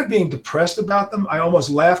 instead of being depressed about them, I almost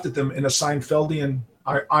laughed at them in a Seinfeldian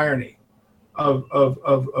irony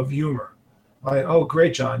of humor. Like, oh,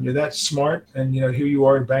 great, John, you're that smart, and here you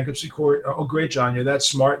are in bankruptcy court. Oh, great, John, you're that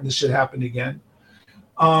smart, and this shit happened again.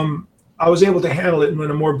 I was able to handle it in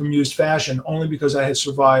a more bemused fashion only because I had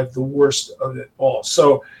survived the worst of it all.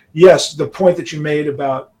 So, yes, the point that you made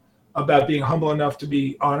about being humble enough to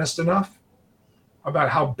be honest enough about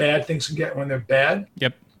how bad things can get when they're bad.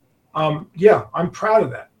 Yep. Yeah, I'm proud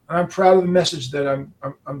of that. And I'm proud of the message that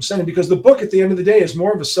I'm sending, because the book at the end of the day is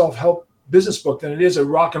more of a self-help business book than it is a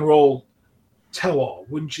rock and roll tell-all.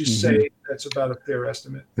 Wouldn't you say that's about a fair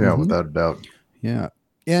estimate? Yeah, without a doubt. Yeah.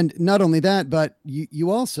 And not only that, but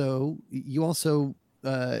you also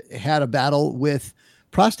had a battle with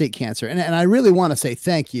prostate cancer. And I really want to say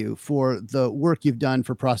thank you for the work you've done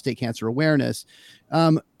for prostate cancer awareness.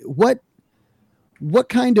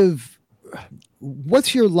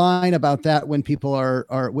 What's your line about that when people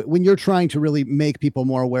when you're trying to really make people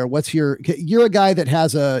more aware? You're a guy that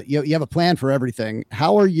has you have a plan for everything.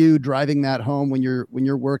 How are you driving that home when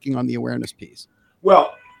you're working on the awareness piece?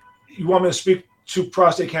 Well, you want me to speak to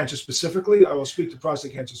prostate cancer specifically? I will speak to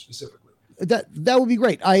prostate cancer specifically. That would be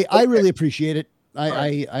great. I really appreciate it.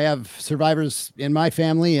 I have survivors in my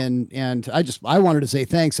family, and I wanted to say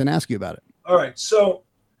thanks and ask you about it. All right. So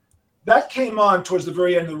that came on towards the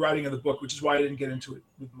very end of the writing of the book, which is why I didn't get into it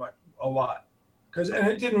a lot. And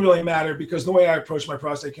it didn't really matter, because the way I approach my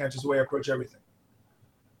prostate cancer is the way I approach everything,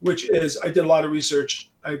 which is I did a lot of research.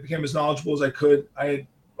 I became as knowledgeable as I could. I had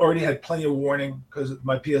already had plenty of warning because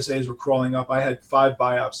my PSAs were crawling up. I had 5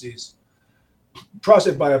 biopsies.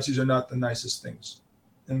 Prostate biopsies are not the nicest things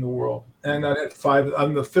in the world. And I had 5.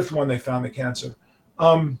 I'm the 5th one they found the cancer.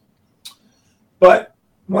 But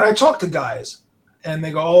when I talk to guys and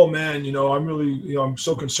they go, oh man, I'm really, I'm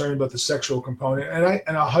so concerned about the sexual component. And I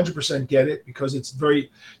 100% get it, because the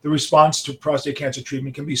response to prostate cancer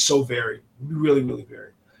treatment can be so varied, really, really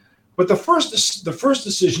varied. But the first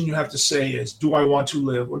decision you have to say is, do I want to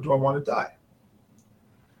live or do I want to die?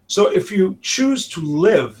 So if you choose to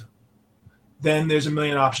live, then there's a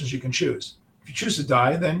million options you can choose. If you choose to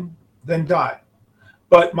die, then die.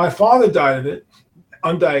 But my father died of it,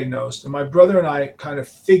 undiagnosed, and my brother and I kind of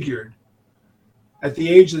figured at the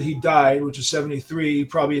age that he died, which was 73, he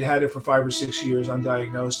probably had it for 5 or 6 years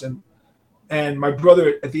undiagnosed. And my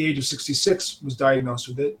brother at the age of 66 was diagnosed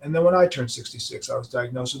with it. And then when I turned 66, I was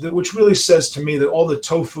diagnosed with it, which really says to me that all the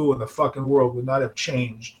tofu in the fucking world would not have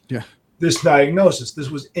changed this diagnosis.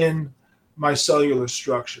 This was in my cellular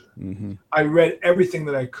structure. Mm-hmm. I read everything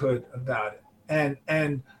that I could about it.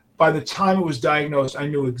 And by the time it was diagnosed, I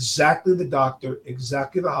knew exactly the doctor,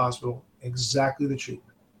 exactly the hospital, exactly the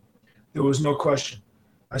treatment. There was no question.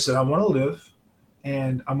 I said, I want to live,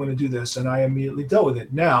 and I'm going to do this. And I immediately dealt with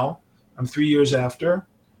it. Now, I'm 3 years after,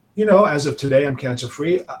 as of today, I'm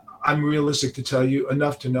cancer-free. I'm realistic to tell you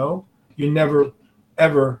enough to know you're never,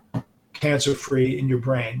 ever cancer-free in your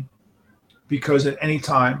brain, because at any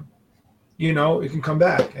time, it can come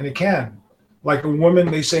back, and it can. Like a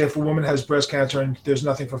woman, they say if a woman has breast cancer and there's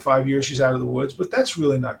nothing for 5 years, she's out of the woods. But that's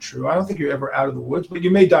really not true. I don't think you're ever out of the woods, but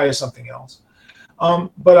you may die of something else.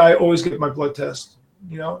 But I always get my blood test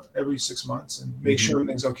every 6 months and make sure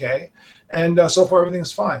everything's okay. And so far,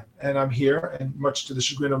 everything's fine. And I'm here, and much to the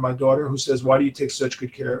chagrin of my daughter, who says, "Why do you take such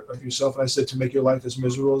good care of yourself?" And I said, "To make your life as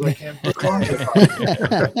miserable as I can.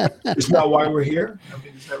 It's not why we're here. I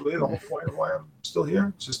mean, is that really the whole point of why I'm still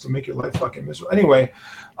here? It's just to make your life fucking miserable." Anyway,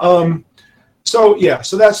 so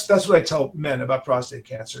that's what I tell men about prostate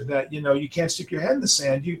cancer, that you can't stick your head in the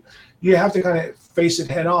sand. You have to kind of face it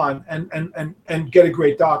head on and get a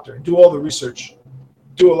great doctor and do all the research,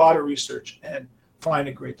 do a lot of research and find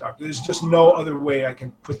a great doctor. There's just no other way I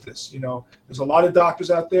can put this. There's a lot of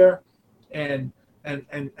doctors out there, and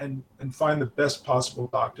find the best possible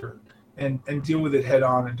doctor and deal with it head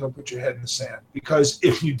on, and don't put your head in the sand, because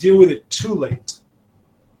if you deal with it too late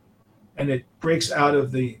and it breaks out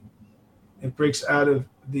of the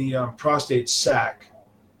prostate sac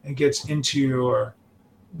and gets into your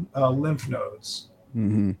lymph nodes,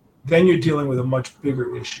 then you're dealing with a much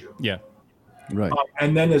bigger issue. Yeah. Right.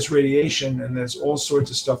 And then there's radiation, and there's all sorts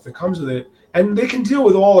of stuff that comes with it. And they can deal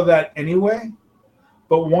with all of that anyway,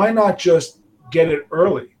 but why not just get it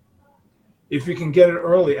early? If you can get it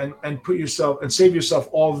early and put yourself and save yourself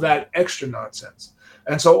all that extra nonsense.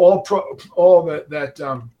 And so all that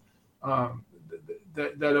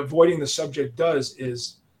avoiding the subject does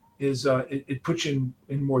is it puts you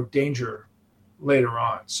in more danger later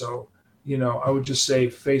on. So, I would just say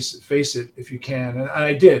face it if you can. And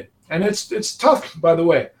I did. And it's tough, by the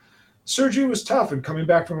way. Surgery was tough, and coming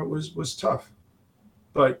back from it was tough.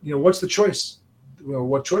 But what's the choice?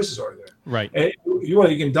 What choices are there? Right. And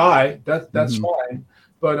you can die. That's fine.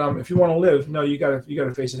 But if you want to live, no, you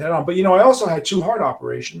gotta face it head on. But I also had 2 heart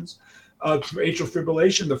operations. Atrial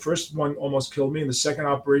fibrillation. The first one almost killed me, and the second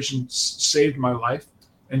operation saved my life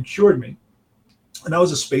and cured me. And that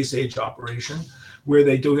was a space age operation where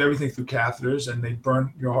they do everything through catheters, and they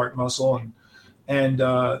burn your heart muscle, and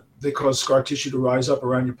they cause scar tissue to rise up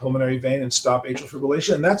around your pulmonary vein and stop atrial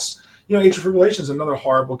fibrillation. And that's, atrial fibrillation is another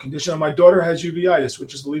horrible condition. And my daughter has uveitis,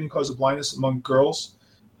 which is the leading cause of blindness among girls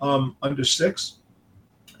under 6.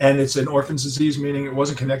 And it's an orphan's disease, meaning it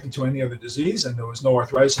wasn't connected to any other disease, and there was no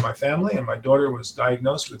arthritis in my family. And my daughter was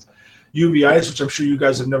diagnosed with uveitis, which I'm sure you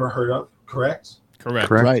guys have never heard of, correct?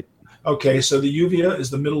 Correct. Right. Okay, so the uvea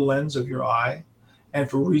is the middle lens of your eye. And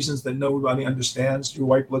for reasons that nobody understands, your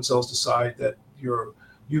white blood cells decide that your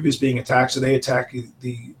uvea is being attacked. So they attack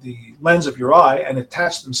the lens of your eye and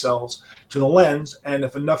attach themselves to the lens. And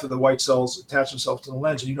if enough of the white cells attach themselves to the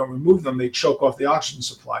lens and you don't remove them, they choke off the oxygen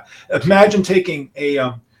supply. Imagine taking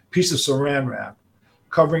a piece of saran wrap,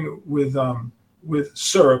 covering it with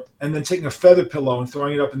syrup, and then taking a feather pillow and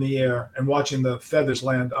throwing it up in the air and watching the feathers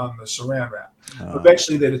land on the saran wrap.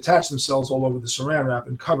 Eventually, they'd attach themselves all over the saran wrap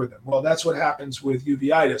and cover them. Well, that's what happens with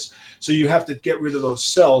uveitis. So you have to get rid of those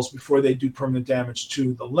cells before they do permanent damage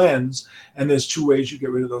to the lens. And there's 2 ways you get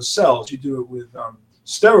rid of those cells. You do it with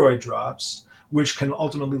steroid drops, which can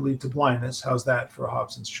ultimately lead to blindness. How's that for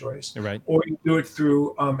Hobson's choice? Right. Or you do it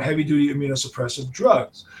through heavy-duty immunosuppressive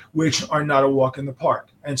drugs, which are not a walk in the park,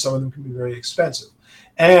 and some of them can be very expensive.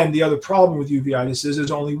 And the other problem with uveitis is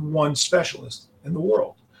there's only one specialist in the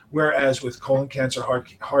world, whereas with colon cancer,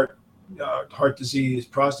 heart disease,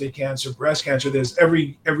 prostate cancer, breast cancer, there's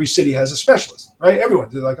every city has a specialist, right? Everyone,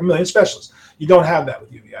 there's like 1 million specialists. You don't have that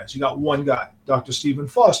with uveitis. You got one guy, Dr. Stephen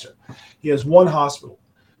Foster. He has one hospital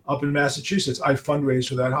up in Massachusetts. I fundraised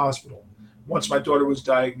for that hospital. Once my daughter was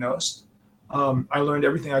diagnosed, I learned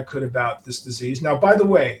everything I could about this disease. Now, by the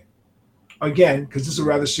way, again, because this is a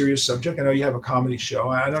rather serious subject, I know you have a comedy show.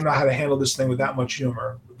 I don't know how to handle this thing with that much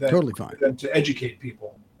humor. Totally fine. Than to educate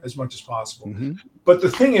people as much as possible. But the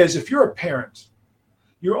thing is, if you're a parent,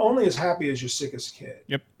 you're only as happy as your sickest kid.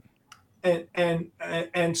 Yep.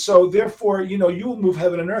 And so therefore, you'll move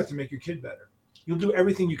heaven and earth to make your kid better. You'll do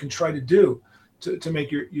everything you can try to do to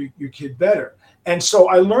make your kid better. And so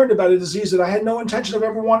I learned about a disease that I had no intention of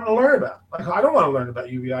ever wanting to learn about. Like, I don't want to learn about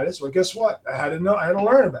uveitis. Well, guess what? I had to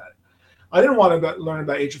learn about it. I didn't want to learn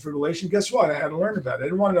about atrial fibrillation. Guess what? I had to learn about it. I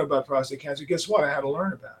didn't want to know about prostate cancer. Guess what? I had to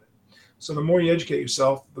learn about it. So the more you educate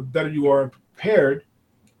yourself, the better you are prepared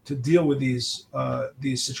to deal with these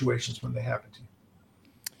situations when they happen to you.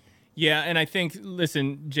 Yeah, and I think,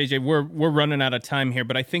 listen, JJ, we're running out of time here,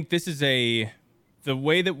 but I think this is the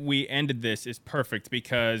way that we ended this is perfect,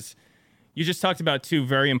 because you just talked about 2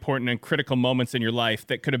 very important and critical moments in your life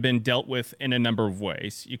that could have been dealt with in a number of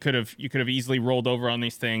ways. You could have easily rolled over on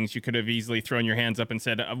these things. You could have easily thrown your hands up and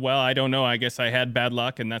said, well, I don't know, I guess I had bad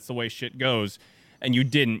luck and that's the way shit goes. And you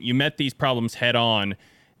didn't. You met these problems head on.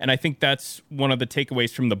 And I think that's one of the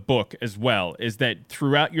takeaways from the book as well, is that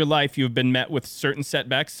throughout your life, you've been met with certain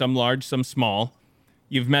setbacks, some large, some small.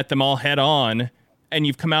 You've met them all head on, and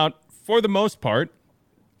you've come out, for the most part,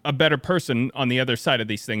 a better person on the other side of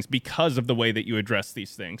these things because of the way that you address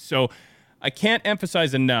these things. So I can't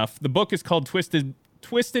emphasize enough. The book is called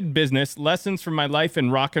Twisted Business, Lessons from My Life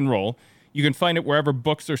in Rock and Roll. You can find it wherever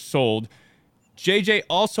books are sold. JJ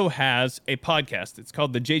also has a podcast. It's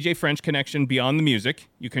called the JJ French Connection Beyond the Music.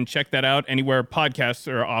 You can check that out anywhere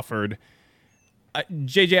podcasts are offered.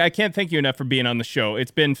 JJ, I can't thank you enough for being on the show. It's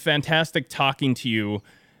been fantastic talking to you.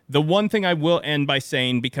 The one thing I will end by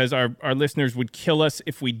saying, because our listeners would kill us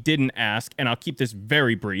if we didn't ask, and I'll keep this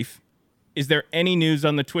very brief, is there any news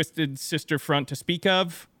on the Twisted Sister front to speak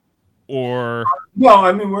of? Or no,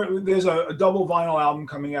 I mean, there's a double vinyl album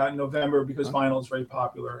coming out in November because vinyl is very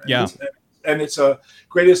popular. And yeah. It's a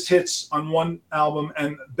greatest hits on one album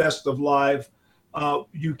and best of live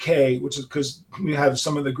UK, which is because we have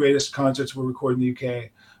some of the greatest concerts were recorded in the UK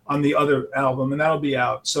on the other album, and that'll be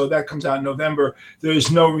out. So that comes out in November.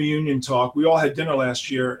 There's no reunion talk. We all had dinner last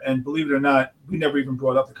year, and believe it or not, we never even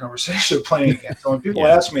brought up the conversation of playing again. So when people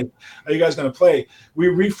ask me, are you guys going to play? We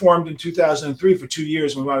reformed in 2003 for 2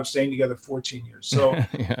 years, and we wound up staying together 14 years. So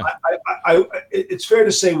it's fair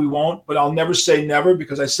to say we won't, but I'll never say never,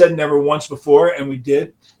 because I said never once before, and we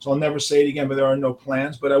did. So I'll never say it again, but there are no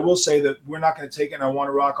plans. But I will say that We're Not Going to Take It and I Want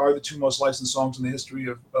to Rock are the two most licensed songs in the history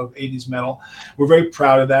of 80s metal. We're very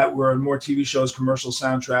proud of that. We're in more TV shows, commercial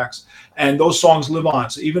soundtracks, and those songs live on.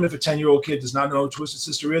 So even if a 10-year-old kid does not know who Twisted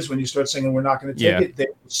Sister is, when you start singing We're Not Going to Take It, they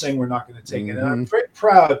will sing We're Not Going to Take It. And I'm very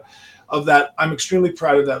proud of that. I'm extremely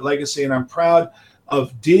proud of that legacy, and I'm proud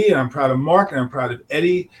of Dee, and I'm proud of Mark, and I'm proud of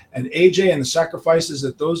Eddie and AJ and the sacrifices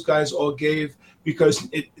that those guys all gave, because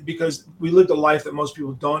we lived a life that most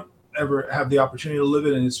people don't ever have the opportunity to live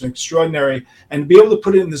it, and it's extraordinary. And to be able to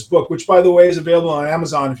put it in this book, which, by the way, is available on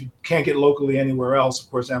Amazon if you can't get locally anywhere else. Of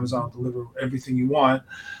course, Amazon will deliver everything you want.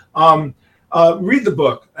 Read the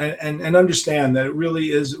book and understand that it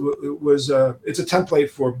really is. It's a template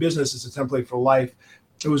for business. It's a template for life.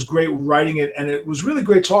 It was great writing it, and it was really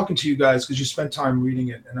great talking to you guys because you spent time reading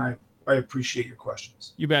it, and I appreciate your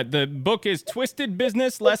questions. You bet. The book is Twisted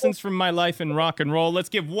Business, Lessons from My Life in Rock and Roll. Let's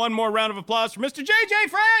give one more round of applause for Mr. JJ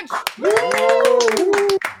French.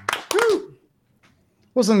 Woo!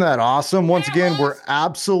 Wasn't that awesome? Once again, we're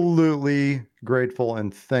absolutely grateful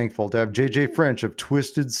and thankful to have JJ French of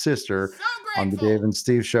Twisted Sister on the Dave and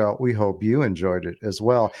Steve Show. We hope you enjoyed it as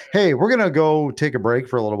well. Hey, we're going to go take a break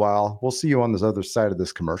for a little while. We'll see you on this other side of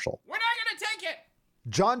this commercial. We're not going to take it.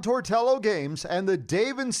 John Tortello Games and the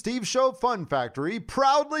Dave and Steve Show Fun Factory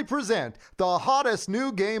proudly present the hottest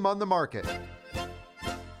new game on the market.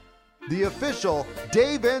 The official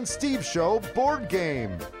Dave and Steve Show board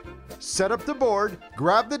game. Set up the board,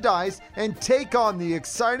 grab the dice, and take on the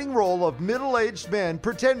exciting role of middle-aged men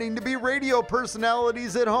pretending to be radio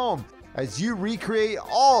personalities at home as you recreate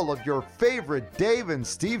all of your favorite Dave and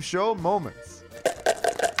Steve Show moments.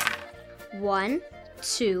 1,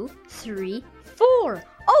 2, 3, 4.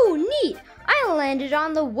 Oh, neat! I landed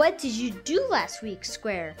on the What Did You Do Last Week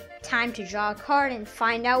square. Time to draw a card and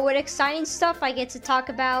find out what exciting stuff I get to talk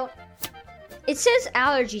about. It says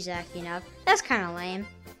allergies acting up. That's kind of lame.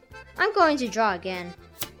 I'm going to draw again.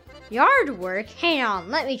 Yard work? Hang on,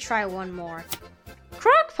 let me try one more.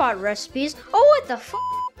 Crockpot recipes? Oh, what the f***?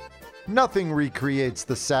 Nothing recreates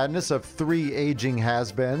the sadness of three aging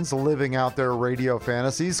has-beens living out their radio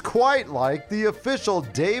fantasies quite like the official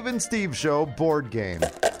Dave and Steve Show board game.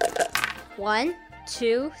 1,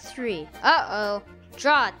 2, 3. Uh-oh.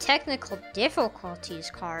 Draw a technical difficulties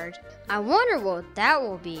card. I wonder what that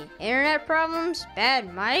will be. Internet problems?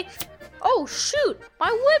 Bad mic? Oh shoot!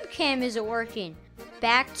 My webcam isn't working.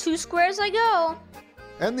 Back 2 squares I go.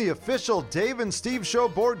 And the official Dave and Steve Show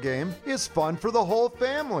board game is fun for the whole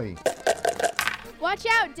family. Watch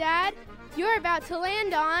out, Dad! You're about to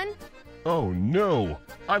land on... Oh no!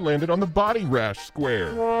 I landed on the body rash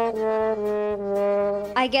square.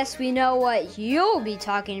 I guess we know what you'll be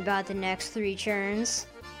talking about the next 3 turns.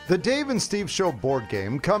 The Dave and Steve Show board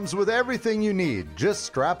game comes with everything you need. Just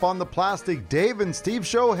strap on the plastic Dave and Steve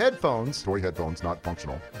Show headphones. Toy headphones not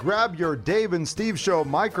functional. Grab your Dave and Steve Show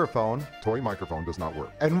microphone. Toy microphone does not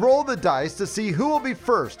work. And roll the dice to see who will be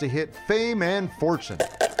first to hit fame and fortune.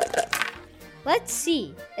 Let's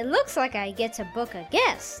see. It looks like I get to book a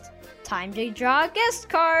guest. Time to draw a guest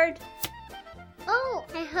card. Oh,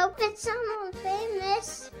 I hope it's someone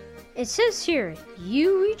famous. It says here,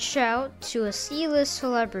 you reach out to a C-list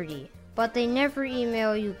celebrity, but they never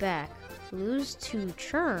email you back. Lose 2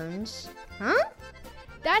 turns? Huh?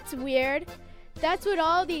 That's weird. That's what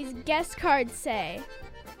all these guest cards say.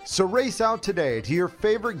 So race out today to your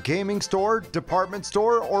favorite gaming store, department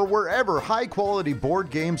store, or wherever high-quality board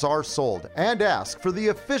games are sold, and ask for the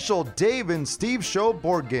official Dave and Steve Show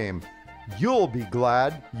board game. You'll be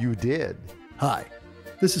glad you did. Hi,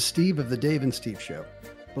 this is Steve of the Dave and Steve Show.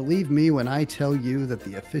 Believe me when I tell you that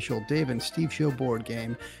the official Dave and Steve Show board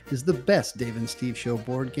game is the best Dave and Steve Show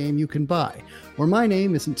board game you can buy, where my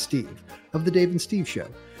name isn't Steve, of the Dave and Steve Show,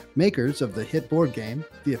 makers of the hit board game,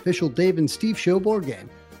 the official Dave and Steve Show board game.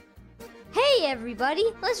 Hey everybody,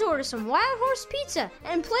 let's order some Wild Horse Pizza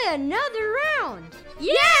and play another round.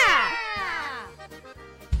 Yeah!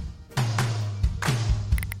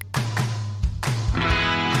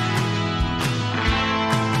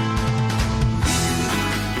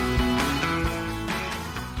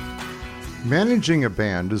 Managing a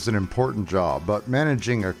band is an important job, but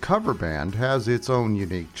managing a cover band has its own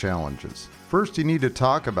unique challenges. First, you need to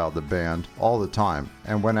talk about the band all the time,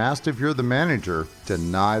 and when asked if you're the manager,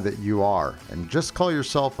 deny that you are, and just call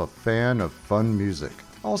yourself a fan of fun music.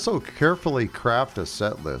 Also, carefully craft a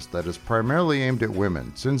set list that is primarily aimed at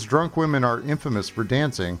women, since drunk women are infamous for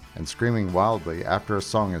dancing and screaming wildly after a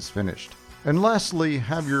song is finished. And lastly,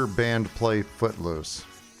 have your band play Footloose.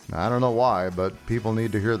 I don't know why, but people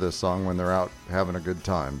need to hear this song when they're out having a good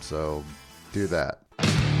time, so do that.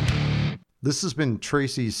 This has been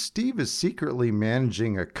Tracy's Steve is secretly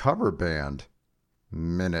managing a cover band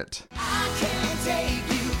minute. I can't take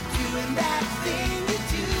you doing that thing you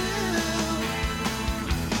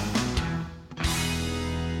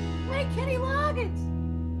do. Wait, Kenny Loggins!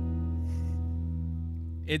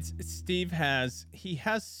 Steve has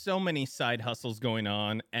so many side hustles going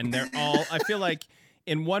on, and they're all, I feel like,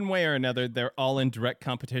 in one way or another, they're all in direct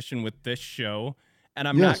competition with this show, and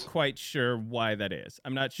I'm not quite sure why that is.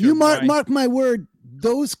 I'm not sure. You mark my word,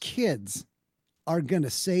 those kids are gonna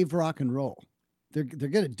save rock and roll. They're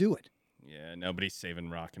gonna do it. Yeah, nobody's saving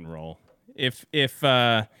rock and roll. If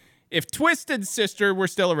Twisted Sister were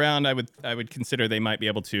still around, I would consider they might be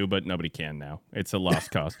able to, but nobody can now. It's a lost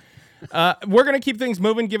cause. We're gonna keep things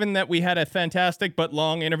moving, given that we had a fantastic but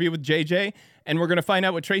long interview with JJ, and we're gonna find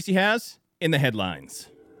out what Tracy has in the headlines.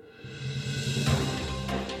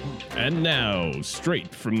 And now,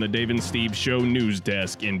 straight from the Dave and Steve Show news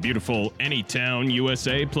desk in beautiful Anytown,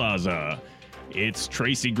 USA Plaza, it's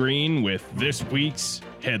Tracy Green with this week's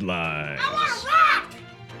headlines.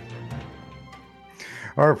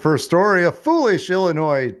 Our first story, a foolish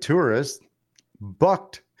Illinois tourist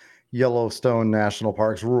bucked Yellowstone National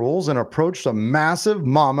Park's rules and approached a massive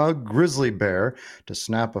mama grizzly bear to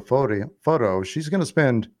snap a photo. She's going to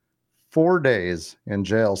spend 4 days in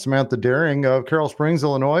jail. Samantha Daring of Carroll Springs,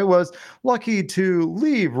 Illinois, was lucky to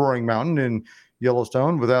leave Roaring Mountain in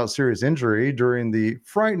Yellowstone without serious injury during the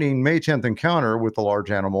frightening May 10th encounter with the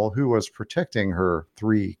large animal who was protecting her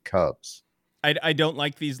 3 cubs. I don't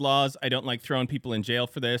like these laws. I don't like throwing people in jail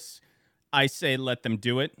for this. I say let them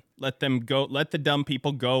do it. Let them go. Let the dumb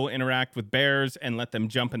people go interact with bears and let them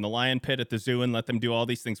jump in the lion pit at the zoo and let them do all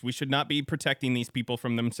these things. We should not be protecting these people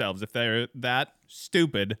from themselves. If they're that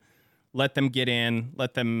stupid, let them get in.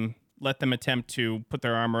 Let them attempt to put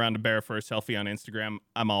their arm around a bear for a selfie on Instagram.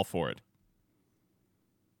 I'm all for it.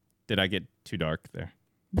 Did I get too dark there?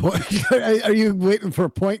 Are you waiting for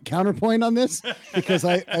a counterpoint on this? Because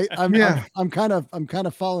I'm kind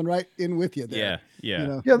of falling right in with you there. Yeah. You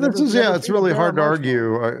know, It's really hard to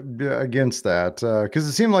argue against that because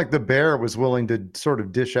it seemed like the bear was willing to sort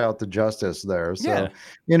of dish out the justice there. So,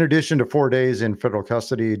 in addition to 4 days in federal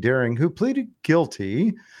custody, Daring, who pleaded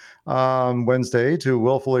guilty Wednesday to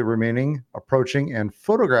willfully approaching and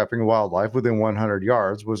photographing wildlife within 100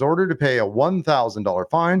 yards, was ordered to pay a $1,000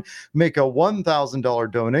 fine, make a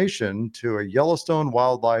 $1,000 donation to a Yellowstone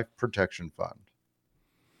Wildlife Protection Fund.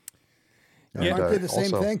 Aren't they the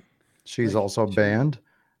same thing? She's also banned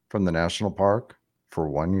from the national park for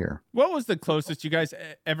 1 year. What was the closest you guys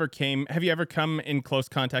ever came? Have you ever come in close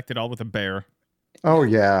contact at all with a bear? Oh,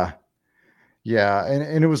 yeah. Yeah,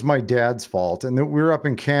 and it was my dad's fault. And we were up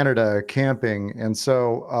in Canada camping, and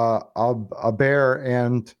so a bear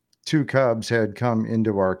and 2 cubs had come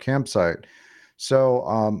into our campsite.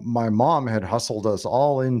 So my mom had hustled us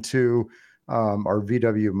all into our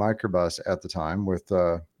VW microbus at the time with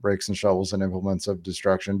rakes and shovels and implements of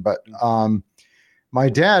destruction. But my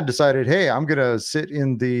dad decided, hey, I'm going to sit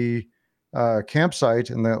in the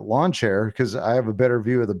campsite in the lawn chair because I have a better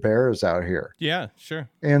view of the bears out here. Yeah, sure.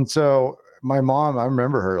 And so my mom, I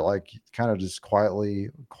remember her like kind of just quietly,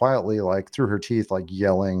 like through her teeth, like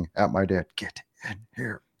yelling at my dad, "Get in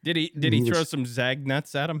here." Did he throw some Zag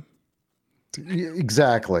nuts at him?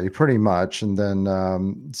 Exactly, pretty much. And then,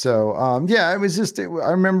 it was just, I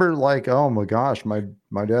remember like, oh my gosh, my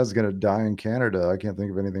dad's going to die in Canada. I can't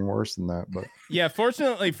think of anything worse than that. But yeah,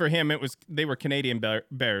 fortunately for him, they were Canadian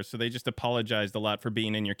bears. So they just apologized a lot for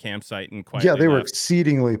being in your campsite and quietly yeah, they were left.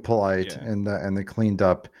 exceedingly polite and they cleaned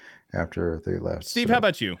up after they left. Steve, how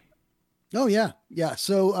about you? Oh yeah.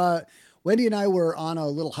 So Wendy and I were on a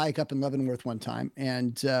little hike up in Leavenworth one time,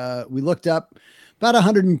 and we looked up about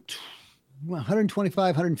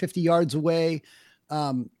 125, 150 yards away.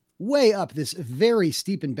 Way up this very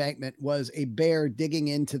steep embankment was a bear digging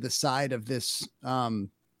into the side of this,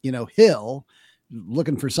 hill,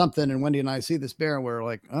 looking for something. And Wendy and I see this bear, and we're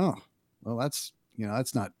like, oh, well, that's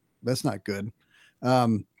not good.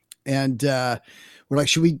 And we're like,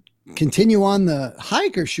 should we continue on the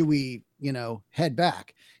hike or should we, head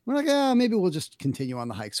back? We're like, maybe we'll just continue on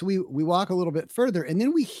the hike. So we walk a little bit further, and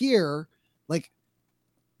then we hear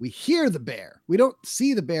the bear. We don't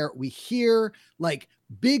see the bear. We hear like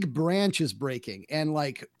big branches breaking and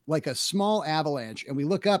like a small avalanche. And we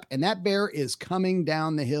look up, and that bear is coming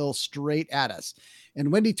down the hill straight at us.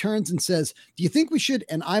 And Wendy turns and says, do you think we should?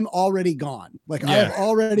 And I'm already gone. Like I have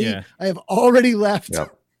already left.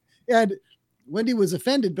 Yep. And Wendy was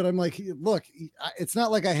offended, but I'm like, look, it's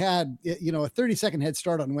not like I had, a 30-second head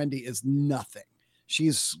start on Wendy is nothing.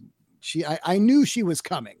 I knew she was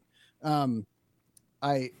coming.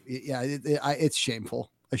 It's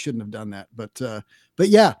shameful. I shouldn't have done that, but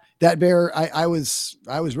yeah, that bear, I was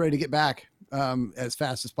ready to get back as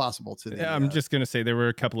fast as possible today. I'm just going to say there were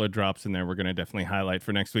a couple of drops in there we're going to definitely highlight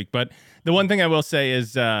for next week. But the one thing I will say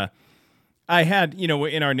is I had,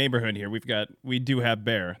 in our neighborhood here, we do have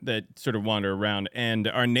bear that sort of wander around, and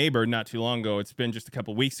our neighbor not too long ago, it's been just a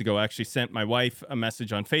couple weeks ago, actually sent my wife a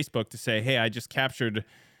message on Facebook to say, hey, I just captured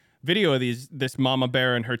video of this mama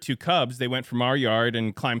bear and her two cubs. They went from our yard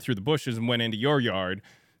and climbed through the bushes and went into your yard.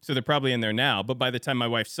 So they're probably in there now. But by the time my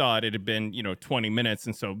wife saw it, it had been, 20 minutes.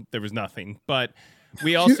 And so there was nothing. But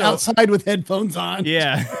we also outside with headphones on.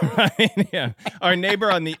 Yeah. Right. Yeah. Our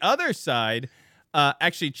neighbor on the other side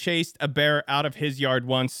actually chased a bear out of his yard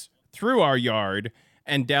once through our yard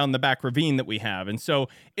and down the back ravine that we have. And so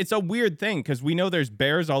it's a weird thing because we know there's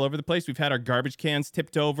bears all over the place. We've had our garbage cans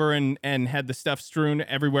tipped over and had the stuff strewn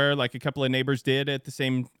everywhere like a couple of neighbors did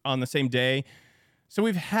on the same day. So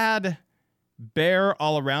we've had bear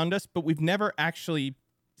all around us, but we've never actually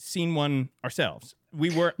seen one ourselves.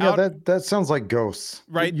 We were out. That sounds like ghosts,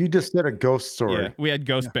 right? You just did a ghost story. Yeah, we had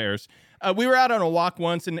ghost bears. We were out on a walk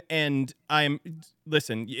once, and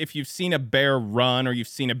listen, if you've seen a bear run or you've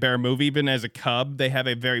seen a bear move, even as a cub, they have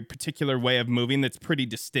a very particular way of moving that's pretty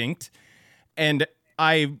distinct. And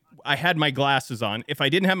I had my glasses on. If I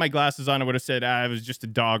didn't have my glasses on, I would have said it was just a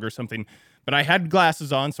dog or something. But I had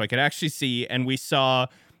glasses on so I could actually see, and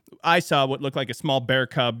I saw what looked like a small bear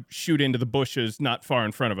cub shoot into the bushes not far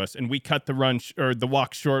in front of us, and we cut the run or the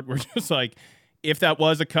walk short. We're just like, if that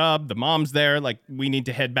was a cub, the mom's there, like we need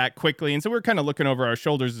to head back quickly. And so we're kind of looking over our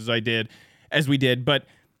shoulders as we did, but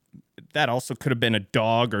that also could have been a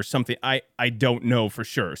dog or something. I don't know for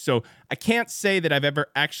sure. So I can't say that I've ever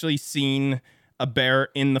actually seen a bear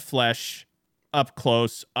in the flesh up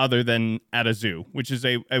close other than at a zoo, which is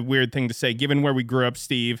a weird thing to say, given where we grew up,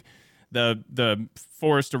 Steve, the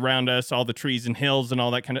forest around us, all the trees and hills and all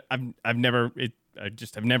that kind of, I've never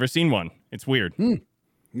seen one. It's weird.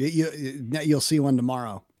 You'll see one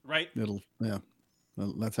tomorrow. Right.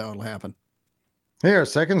 That's how it'll happen. Hey, our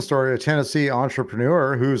second story, a Tennessee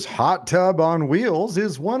entrepreneur whose hot tub on wheels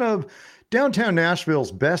is one of downtown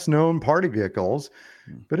Nashville's best known party vehicles,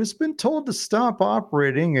 but it's been told to stop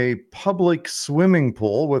operating a public swimming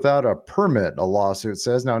pool without a permit, a lawsuit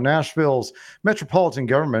says. Now, Nashville's metropolitan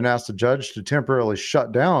government asked a judge to temporarily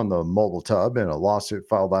shut down the mobile tub in a lawsuit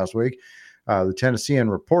filed last week. The Tennessean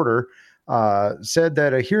Reporter said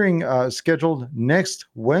that a hearing scheduled next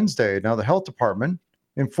Wednesday. Now, the health department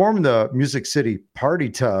informed the Music City Party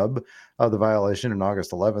Tub of the violation on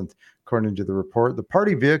August 11th. According to the report, the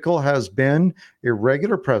party vehicle has been a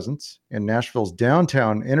regular presence in Nashville's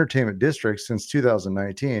downtown entertainment district since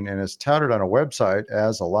 2019 and is touted on a website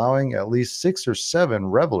as allowing at least 6 or 7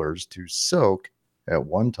 revelers to soak at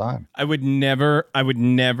one time. I would never,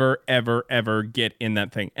 ever get in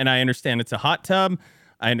that thing. And I understand it's a hot tub.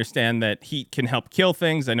 I understand that heat can help kill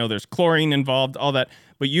things. I know there's chlorine involved, all that.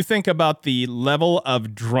 But you think about the level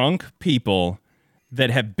of drunk people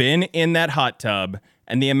that have been in that hot tub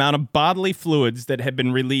and the amount of bodily fluids that have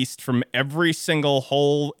been released from every single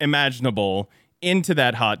hole imaginable into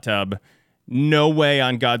that hot tub. No way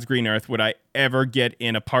on God's green earth would I ever get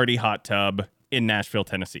in a party hot tub in Nashville,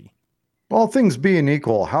 Tennessee. All things being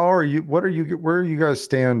equal, where you guys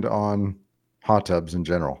stand on hot tubs in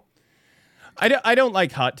general? I don't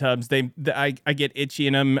like hot tubs. I get itchy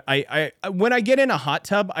in them. When I get in a hot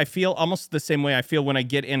tub, I feel almost the same way I feel when I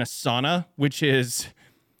get in a sauna, which is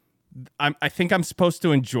I think I'm supposed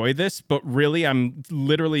to enjoy this, but really I'm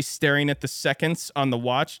literally staring at the seconds on the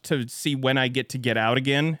watch to see when I get to get out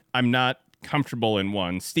again. I'm not comfortable in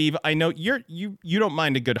one. Steve, I know you don't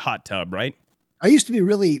mind a good hot tub, right? I used to be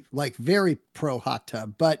really like very pro hot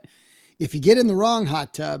tub, but if you get in the wrong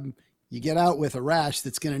hot tub, you get out with a rash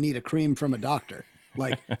that's going to need a cream from a doctor.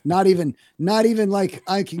 Like not even like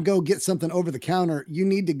I can go get something over the counter. You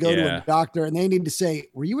need to go to a doctor and they need to say,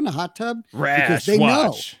 were you in a hot tub? Rash because they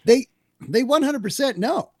watch. know they 100%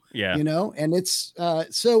 know, Yeah. you know, and it's,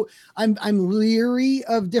 so I'm leery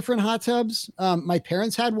of different hot tubs. My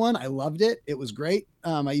parents had one. I loved it. It was great.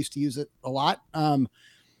 I used to use it a lot.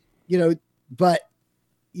 You know, but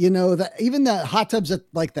you know that even the hot tubs at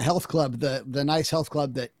like the health club, the nice health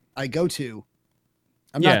club that I go to,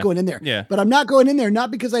 I'm not going in there. Yeah. But I'm not going in there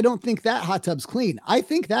not because I don't think that hot tub's clean. I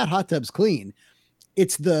think that hot tub's clean.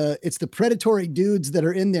 It's the predatory dudes that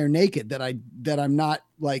are in there naked that I'm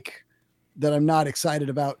not excited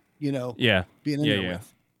about, you know, being in there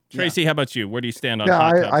with. Tracy, how about you? Where do you stand on Yeah,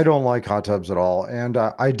 hot tubs? I don't like hot tubs at all. And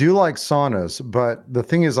I do like saunas, but the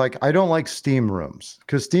thing is, like, I don't like steam rooms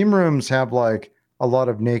because steam rooms have like a lot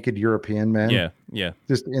of naked European men. Yeah.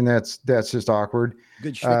 And that's just awkward.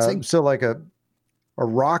 Good schwitzing. So like a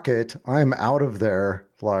rocket, I'm out of there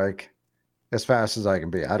like as fast as I can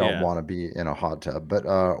be. I don't want to be in a hot tub, but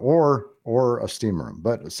or a steam room.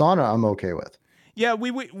 But sauna, I'm okay with. Yeah,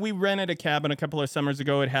 we rented a cabin a couple of summers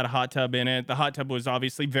ago. It had a hot tub in it. The hot tub was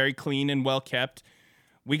obviously very clean and well kept.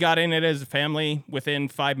 We got in it as a family. Within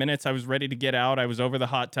 5 minutes, I was ready to get out. I was over the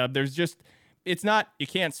hot tub. It's not, you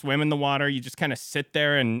can't swim in the water. You just kind of sit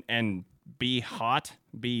there and be hot,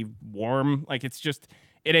 be warm. Like it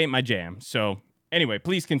ain't my jam. So anyway,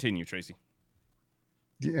 please continue, Tracy.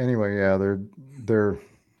 Anyway, yeah, they're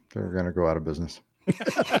going to go out of business.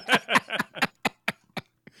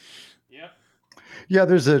 Yeah,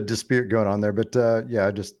 there's a dispute going on there, but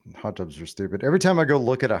just hot tubs are stupid. Every time I go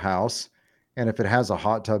look at a house, and if it has a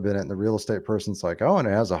hot tub in it, and the real estate person's like, "Oh, and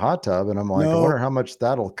it has a hot tub," and I'm like, "I wonder how much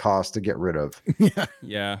that'll cost to get rid of."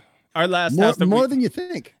 Yeah. Our last more, house more than you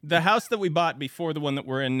think. The house that we bought before the one that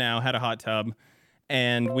we're in now had a hot tub,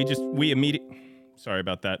 and we immediately. Sorry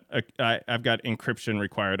about that. I've got encryption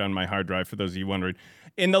required on my hard drive for those of you wondering.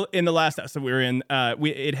 In the last house that we were in,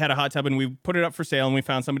 it had a hot tub, and we put it up for sale, and we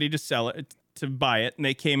found somebody to buy it, and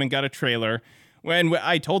they came and got a trailer. When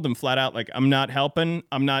I told them flat out, like, I'm not helping,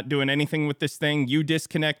 I'm not doing anything with this thing. You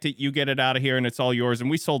disconnect it, you get it out of here, and it's all yours. And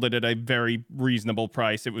we sold it at a very reasonable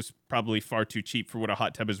price. It was probably far too cheap for what a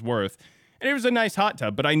hot tub is worth. And it was a nice hot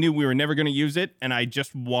tub, but I knew we were never going to use it, and I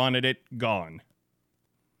just wanted it gone.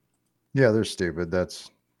 Yeah, they're stupid.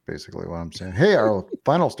 That's basically what I'm saying. Hey, our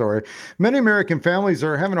final story. Many American families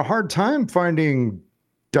are having a hard time finding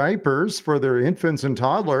diapers for their infants and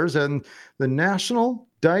toddlers, and the National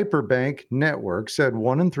Diaper Bank Network said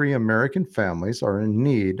 1 in 3 American families are in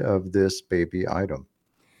need of this baby item.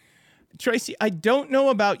 Tracy, I don't know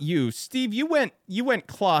about you. Steve, you went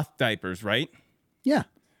cloth diapers, right? Yeah.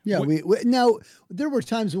 Yeah, we now there were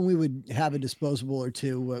times when we would have a disposable or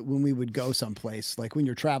two when we would go someplace. Like when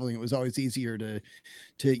you're traveling, it was always easier to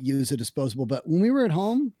use a disposable. But when we were at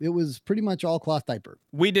home, it was pretty much all cloth diaper.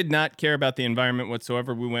 We did not care about the environment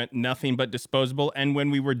whatsoever. We went nothing but disposable. And when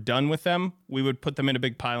we were done with them, we would put them in a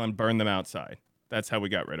big pile and burn them outside. That's how we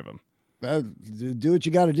got rid of them. Do what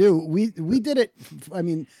you got to do. We did it. I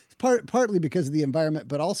mean, partly because of the environment,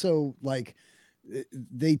 but also like.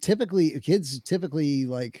 Kids typically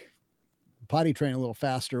like potty train a little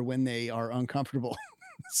faster when they are uncomfortable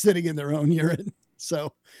sitting in their own urine.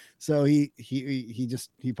 So he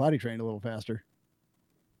potty trained a little faster.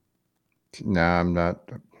 No, I'm not.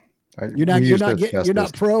 You're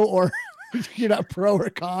not pro or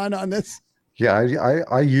con on this. Yeah,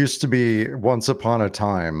 I used to be once upon a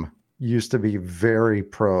time very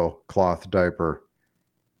pro cloth diaper.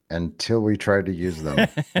 Until we tried to use them.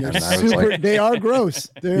 They are gross.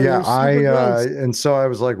 Gross. And so I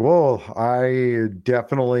was like, whoa, I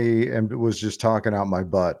definitely was just talking out my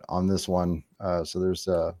butt on this one.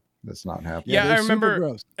 So that's not happening. Yeah, I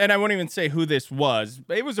remember, and I won't even say who this was.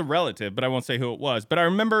 It was a relative, but I won't say who it was. But I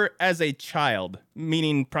remember as a child,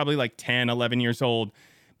 meaning probably like 10, 11 years old,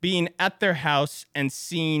 being at their house and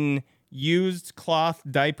seeing used cloth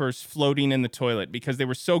diapers floating in the toilet because they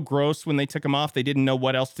were so gross when they took them off. They didn't know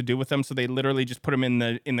what else to do with them, so they literally just put them in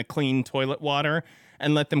the clean toilet water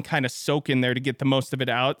and let them kind of soak in there to get the most of it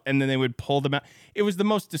out, and then they would pull them out. It was the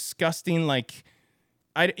most disgusting. Like,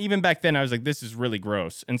 even back then, I was like, "This is really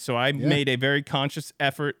gross," and so I made a very conscious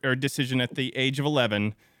effort or decision at the age of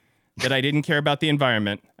 11 that I didn't care about the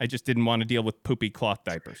environment. I just didn't want to deal with poopy cloth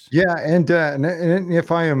diapers. Yeah, and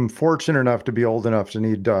if I am fortunate enough to be old enough to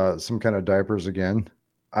need some kind of diapers again,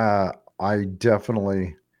 I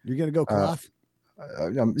definitely. You're gonna go cloth.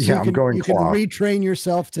 I'm going You cloth. can retrain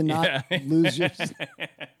yourself to not lose your.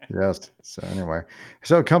 Yes. So anyway,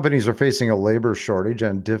 so companies are facing a labor shortage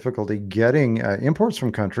and difficulty getting imports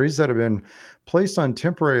from countries that have been placed on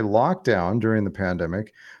temporary lockdown during the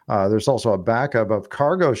pandemic. There's also a backup of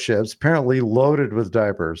cargo ships apparently loaded with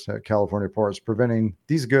diapers at California ports, preventing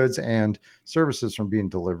these goods and services from being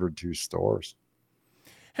delivered to stores.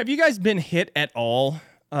 Have you guys been hit at all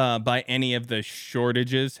by any of the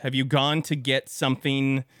shortages? Have you gone to get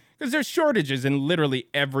something? Because there's shortages in literally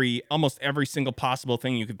almost every single possible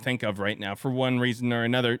thing you could think of right now for one reason or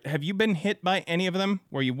another. Have you been hit by any of them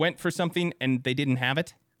where you went for something and they didn't have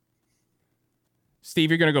it?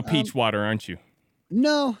 Steve, you're going to go peach water, aren't you?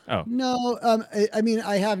 No. Oh. No. I mean,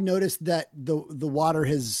 I have noticed that the water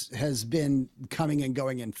has been coming and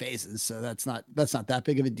going in phases, so that's not that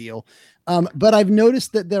big of a deal. But I've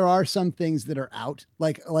noticed that there are some things that are out.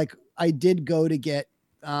 Like I did go to get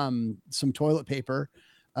some toilet paper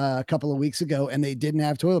a couple of weeks ago, and they didn't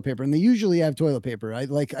have toilet paper, and they usually have toilet paper.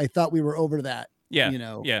 I thought we were over that.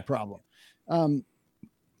 Problem.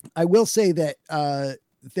 I will say that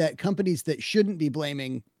that companies that shouldn't be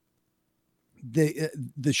blaming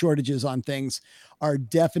the shortages on things are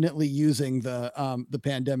definitely using the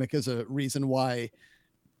pandemic as a reason why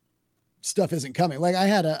stuff isn't coming. Like I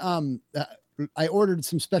had I ordered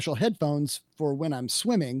some special headphones for when I'm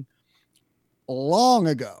swimming long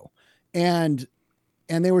ago, and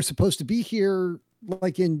they were supposed to be here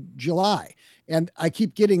like in July. And I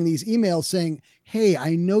keep getting these emails saying, "Hey,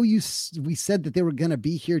 I know we said that they were going to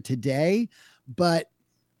be here today, but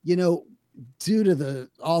due to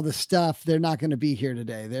all the stuff, they're not going to be here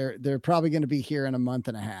today. They're probably going to be here in a month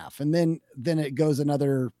and a half." And then it goes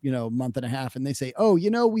another, month and a half, and they say, "Oh,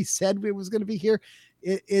 we said it was going to be here.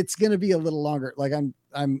 It's going to be a little longer." Like I'm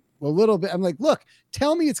a little bit, I'm like, look,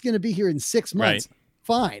 tell me it's going to be here in 6 months. Right.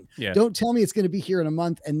 Fine. Yeah. Don't tell me it's going to be here in a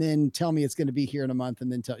month and then tell me it's going to be here in a month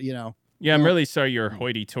and then Yeah, I'm really sorry your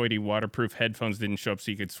hoity-toity waterproof headphones didn't show up so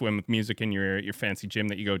you could swim with music in your fancy gym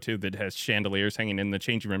that you go to that has chandeliers hanging in the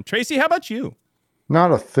changing room. Tracy, how about you?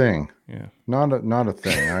 Not a thing. Yeah. Not a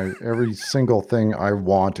thing. Every single thing I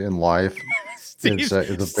want in life is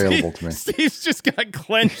available to me. Steve's just got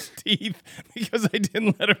clenched teeth because I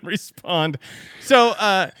didn't let him respond. So,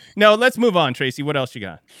 no, let's move on, Tracy. What else you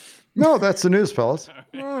got? No, that's the news, fellas.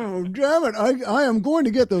 Oh, damn it. I am going to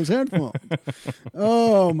get those headphones.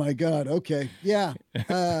 Oh my God. Okay. Yeah.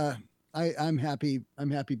 I'm happy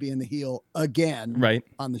being the heel again right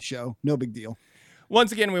on the show. No big deal.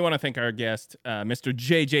 Once again, we want to thank our guest, Mr.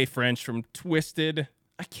 JJ French from Twisted.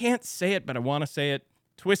 I can't say it, but I want to say it.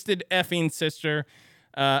 Twisted effing Sister.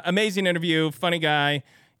 Amazing interview. Funny guy.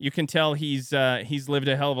 You can tell he's lived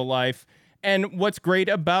a hell of a life. And what's great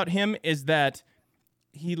about him is that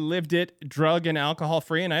he lived it drug and alcohol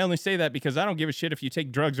free. And I only say that because I don't give a shit if you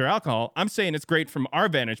take drugs or alcohol. I'm saying it's great from our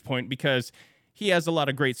vantage point because he has a lot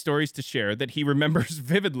of great stories to share that he remembers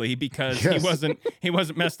vividly because he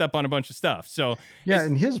wasn't messed up on a bunch of stuff. So yeah,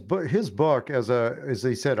 and his book as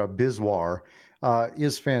they said, a Bizoir,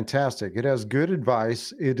 is fantastic. It has good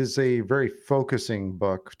advice. It is a very focusing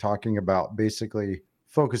book talking about basically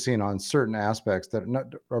focusing on certain aspects that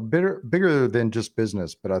are bigger than just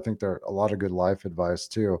business, but I think there are a lot of good life advice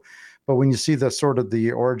too. But when you see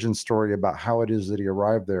the origin story about how it is that he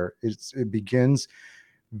arrived there, it begins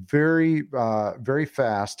very, very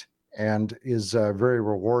fast and is very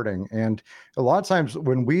rewarding. And a lot of times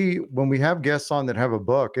when we have guests on that have a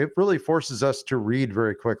book, it really forces us to read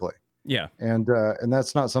very quickly. Yeah. And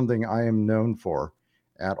that's not something I am known for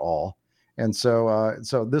at all. And so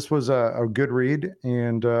this was a good read,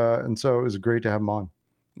 and so it was great to have him on.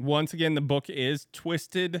 Once again, the book is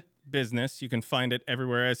Twisted Business. You can find it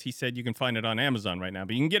everywhere. As he said, you can find it on Amazon right now,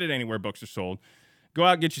 but you can get it anywhere books are sold. Go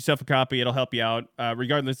out, get yourself a copy. It'll help you out,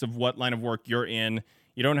 regardless of what line of work you're in.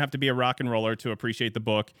 You don't have to be a rock and roller to appreciate the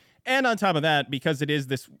book. And on top of that, because it is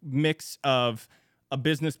this mix of a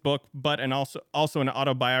business book, but also an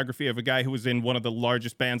autobiography of a guy who was in one of the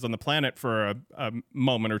largest bands on the planet for a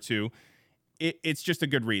moment or two, it's just a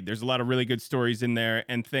good read. There's a lot of really good stories in there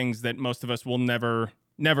and things that most of us will never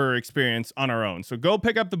experience on our own. So go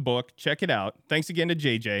pick up the book, check it out. Thanks again to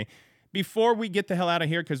JJ. Before we get the hell out of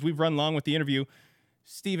here, because we've run long with the interview,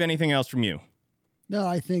 Steve, anything else from you? No,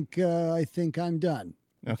 I think I'm done.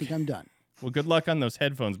 Okay. I think I'm done. Well, good luck on those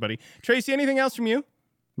headphones, buddy. Tracy, anything else from you?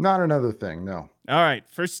 Not another thing, no. All right.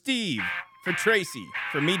 For Steve, for Tracy,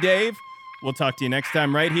 for me, Dave, we'll talk to you next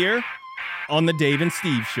time right here on the Dave and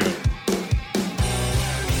Steve Show.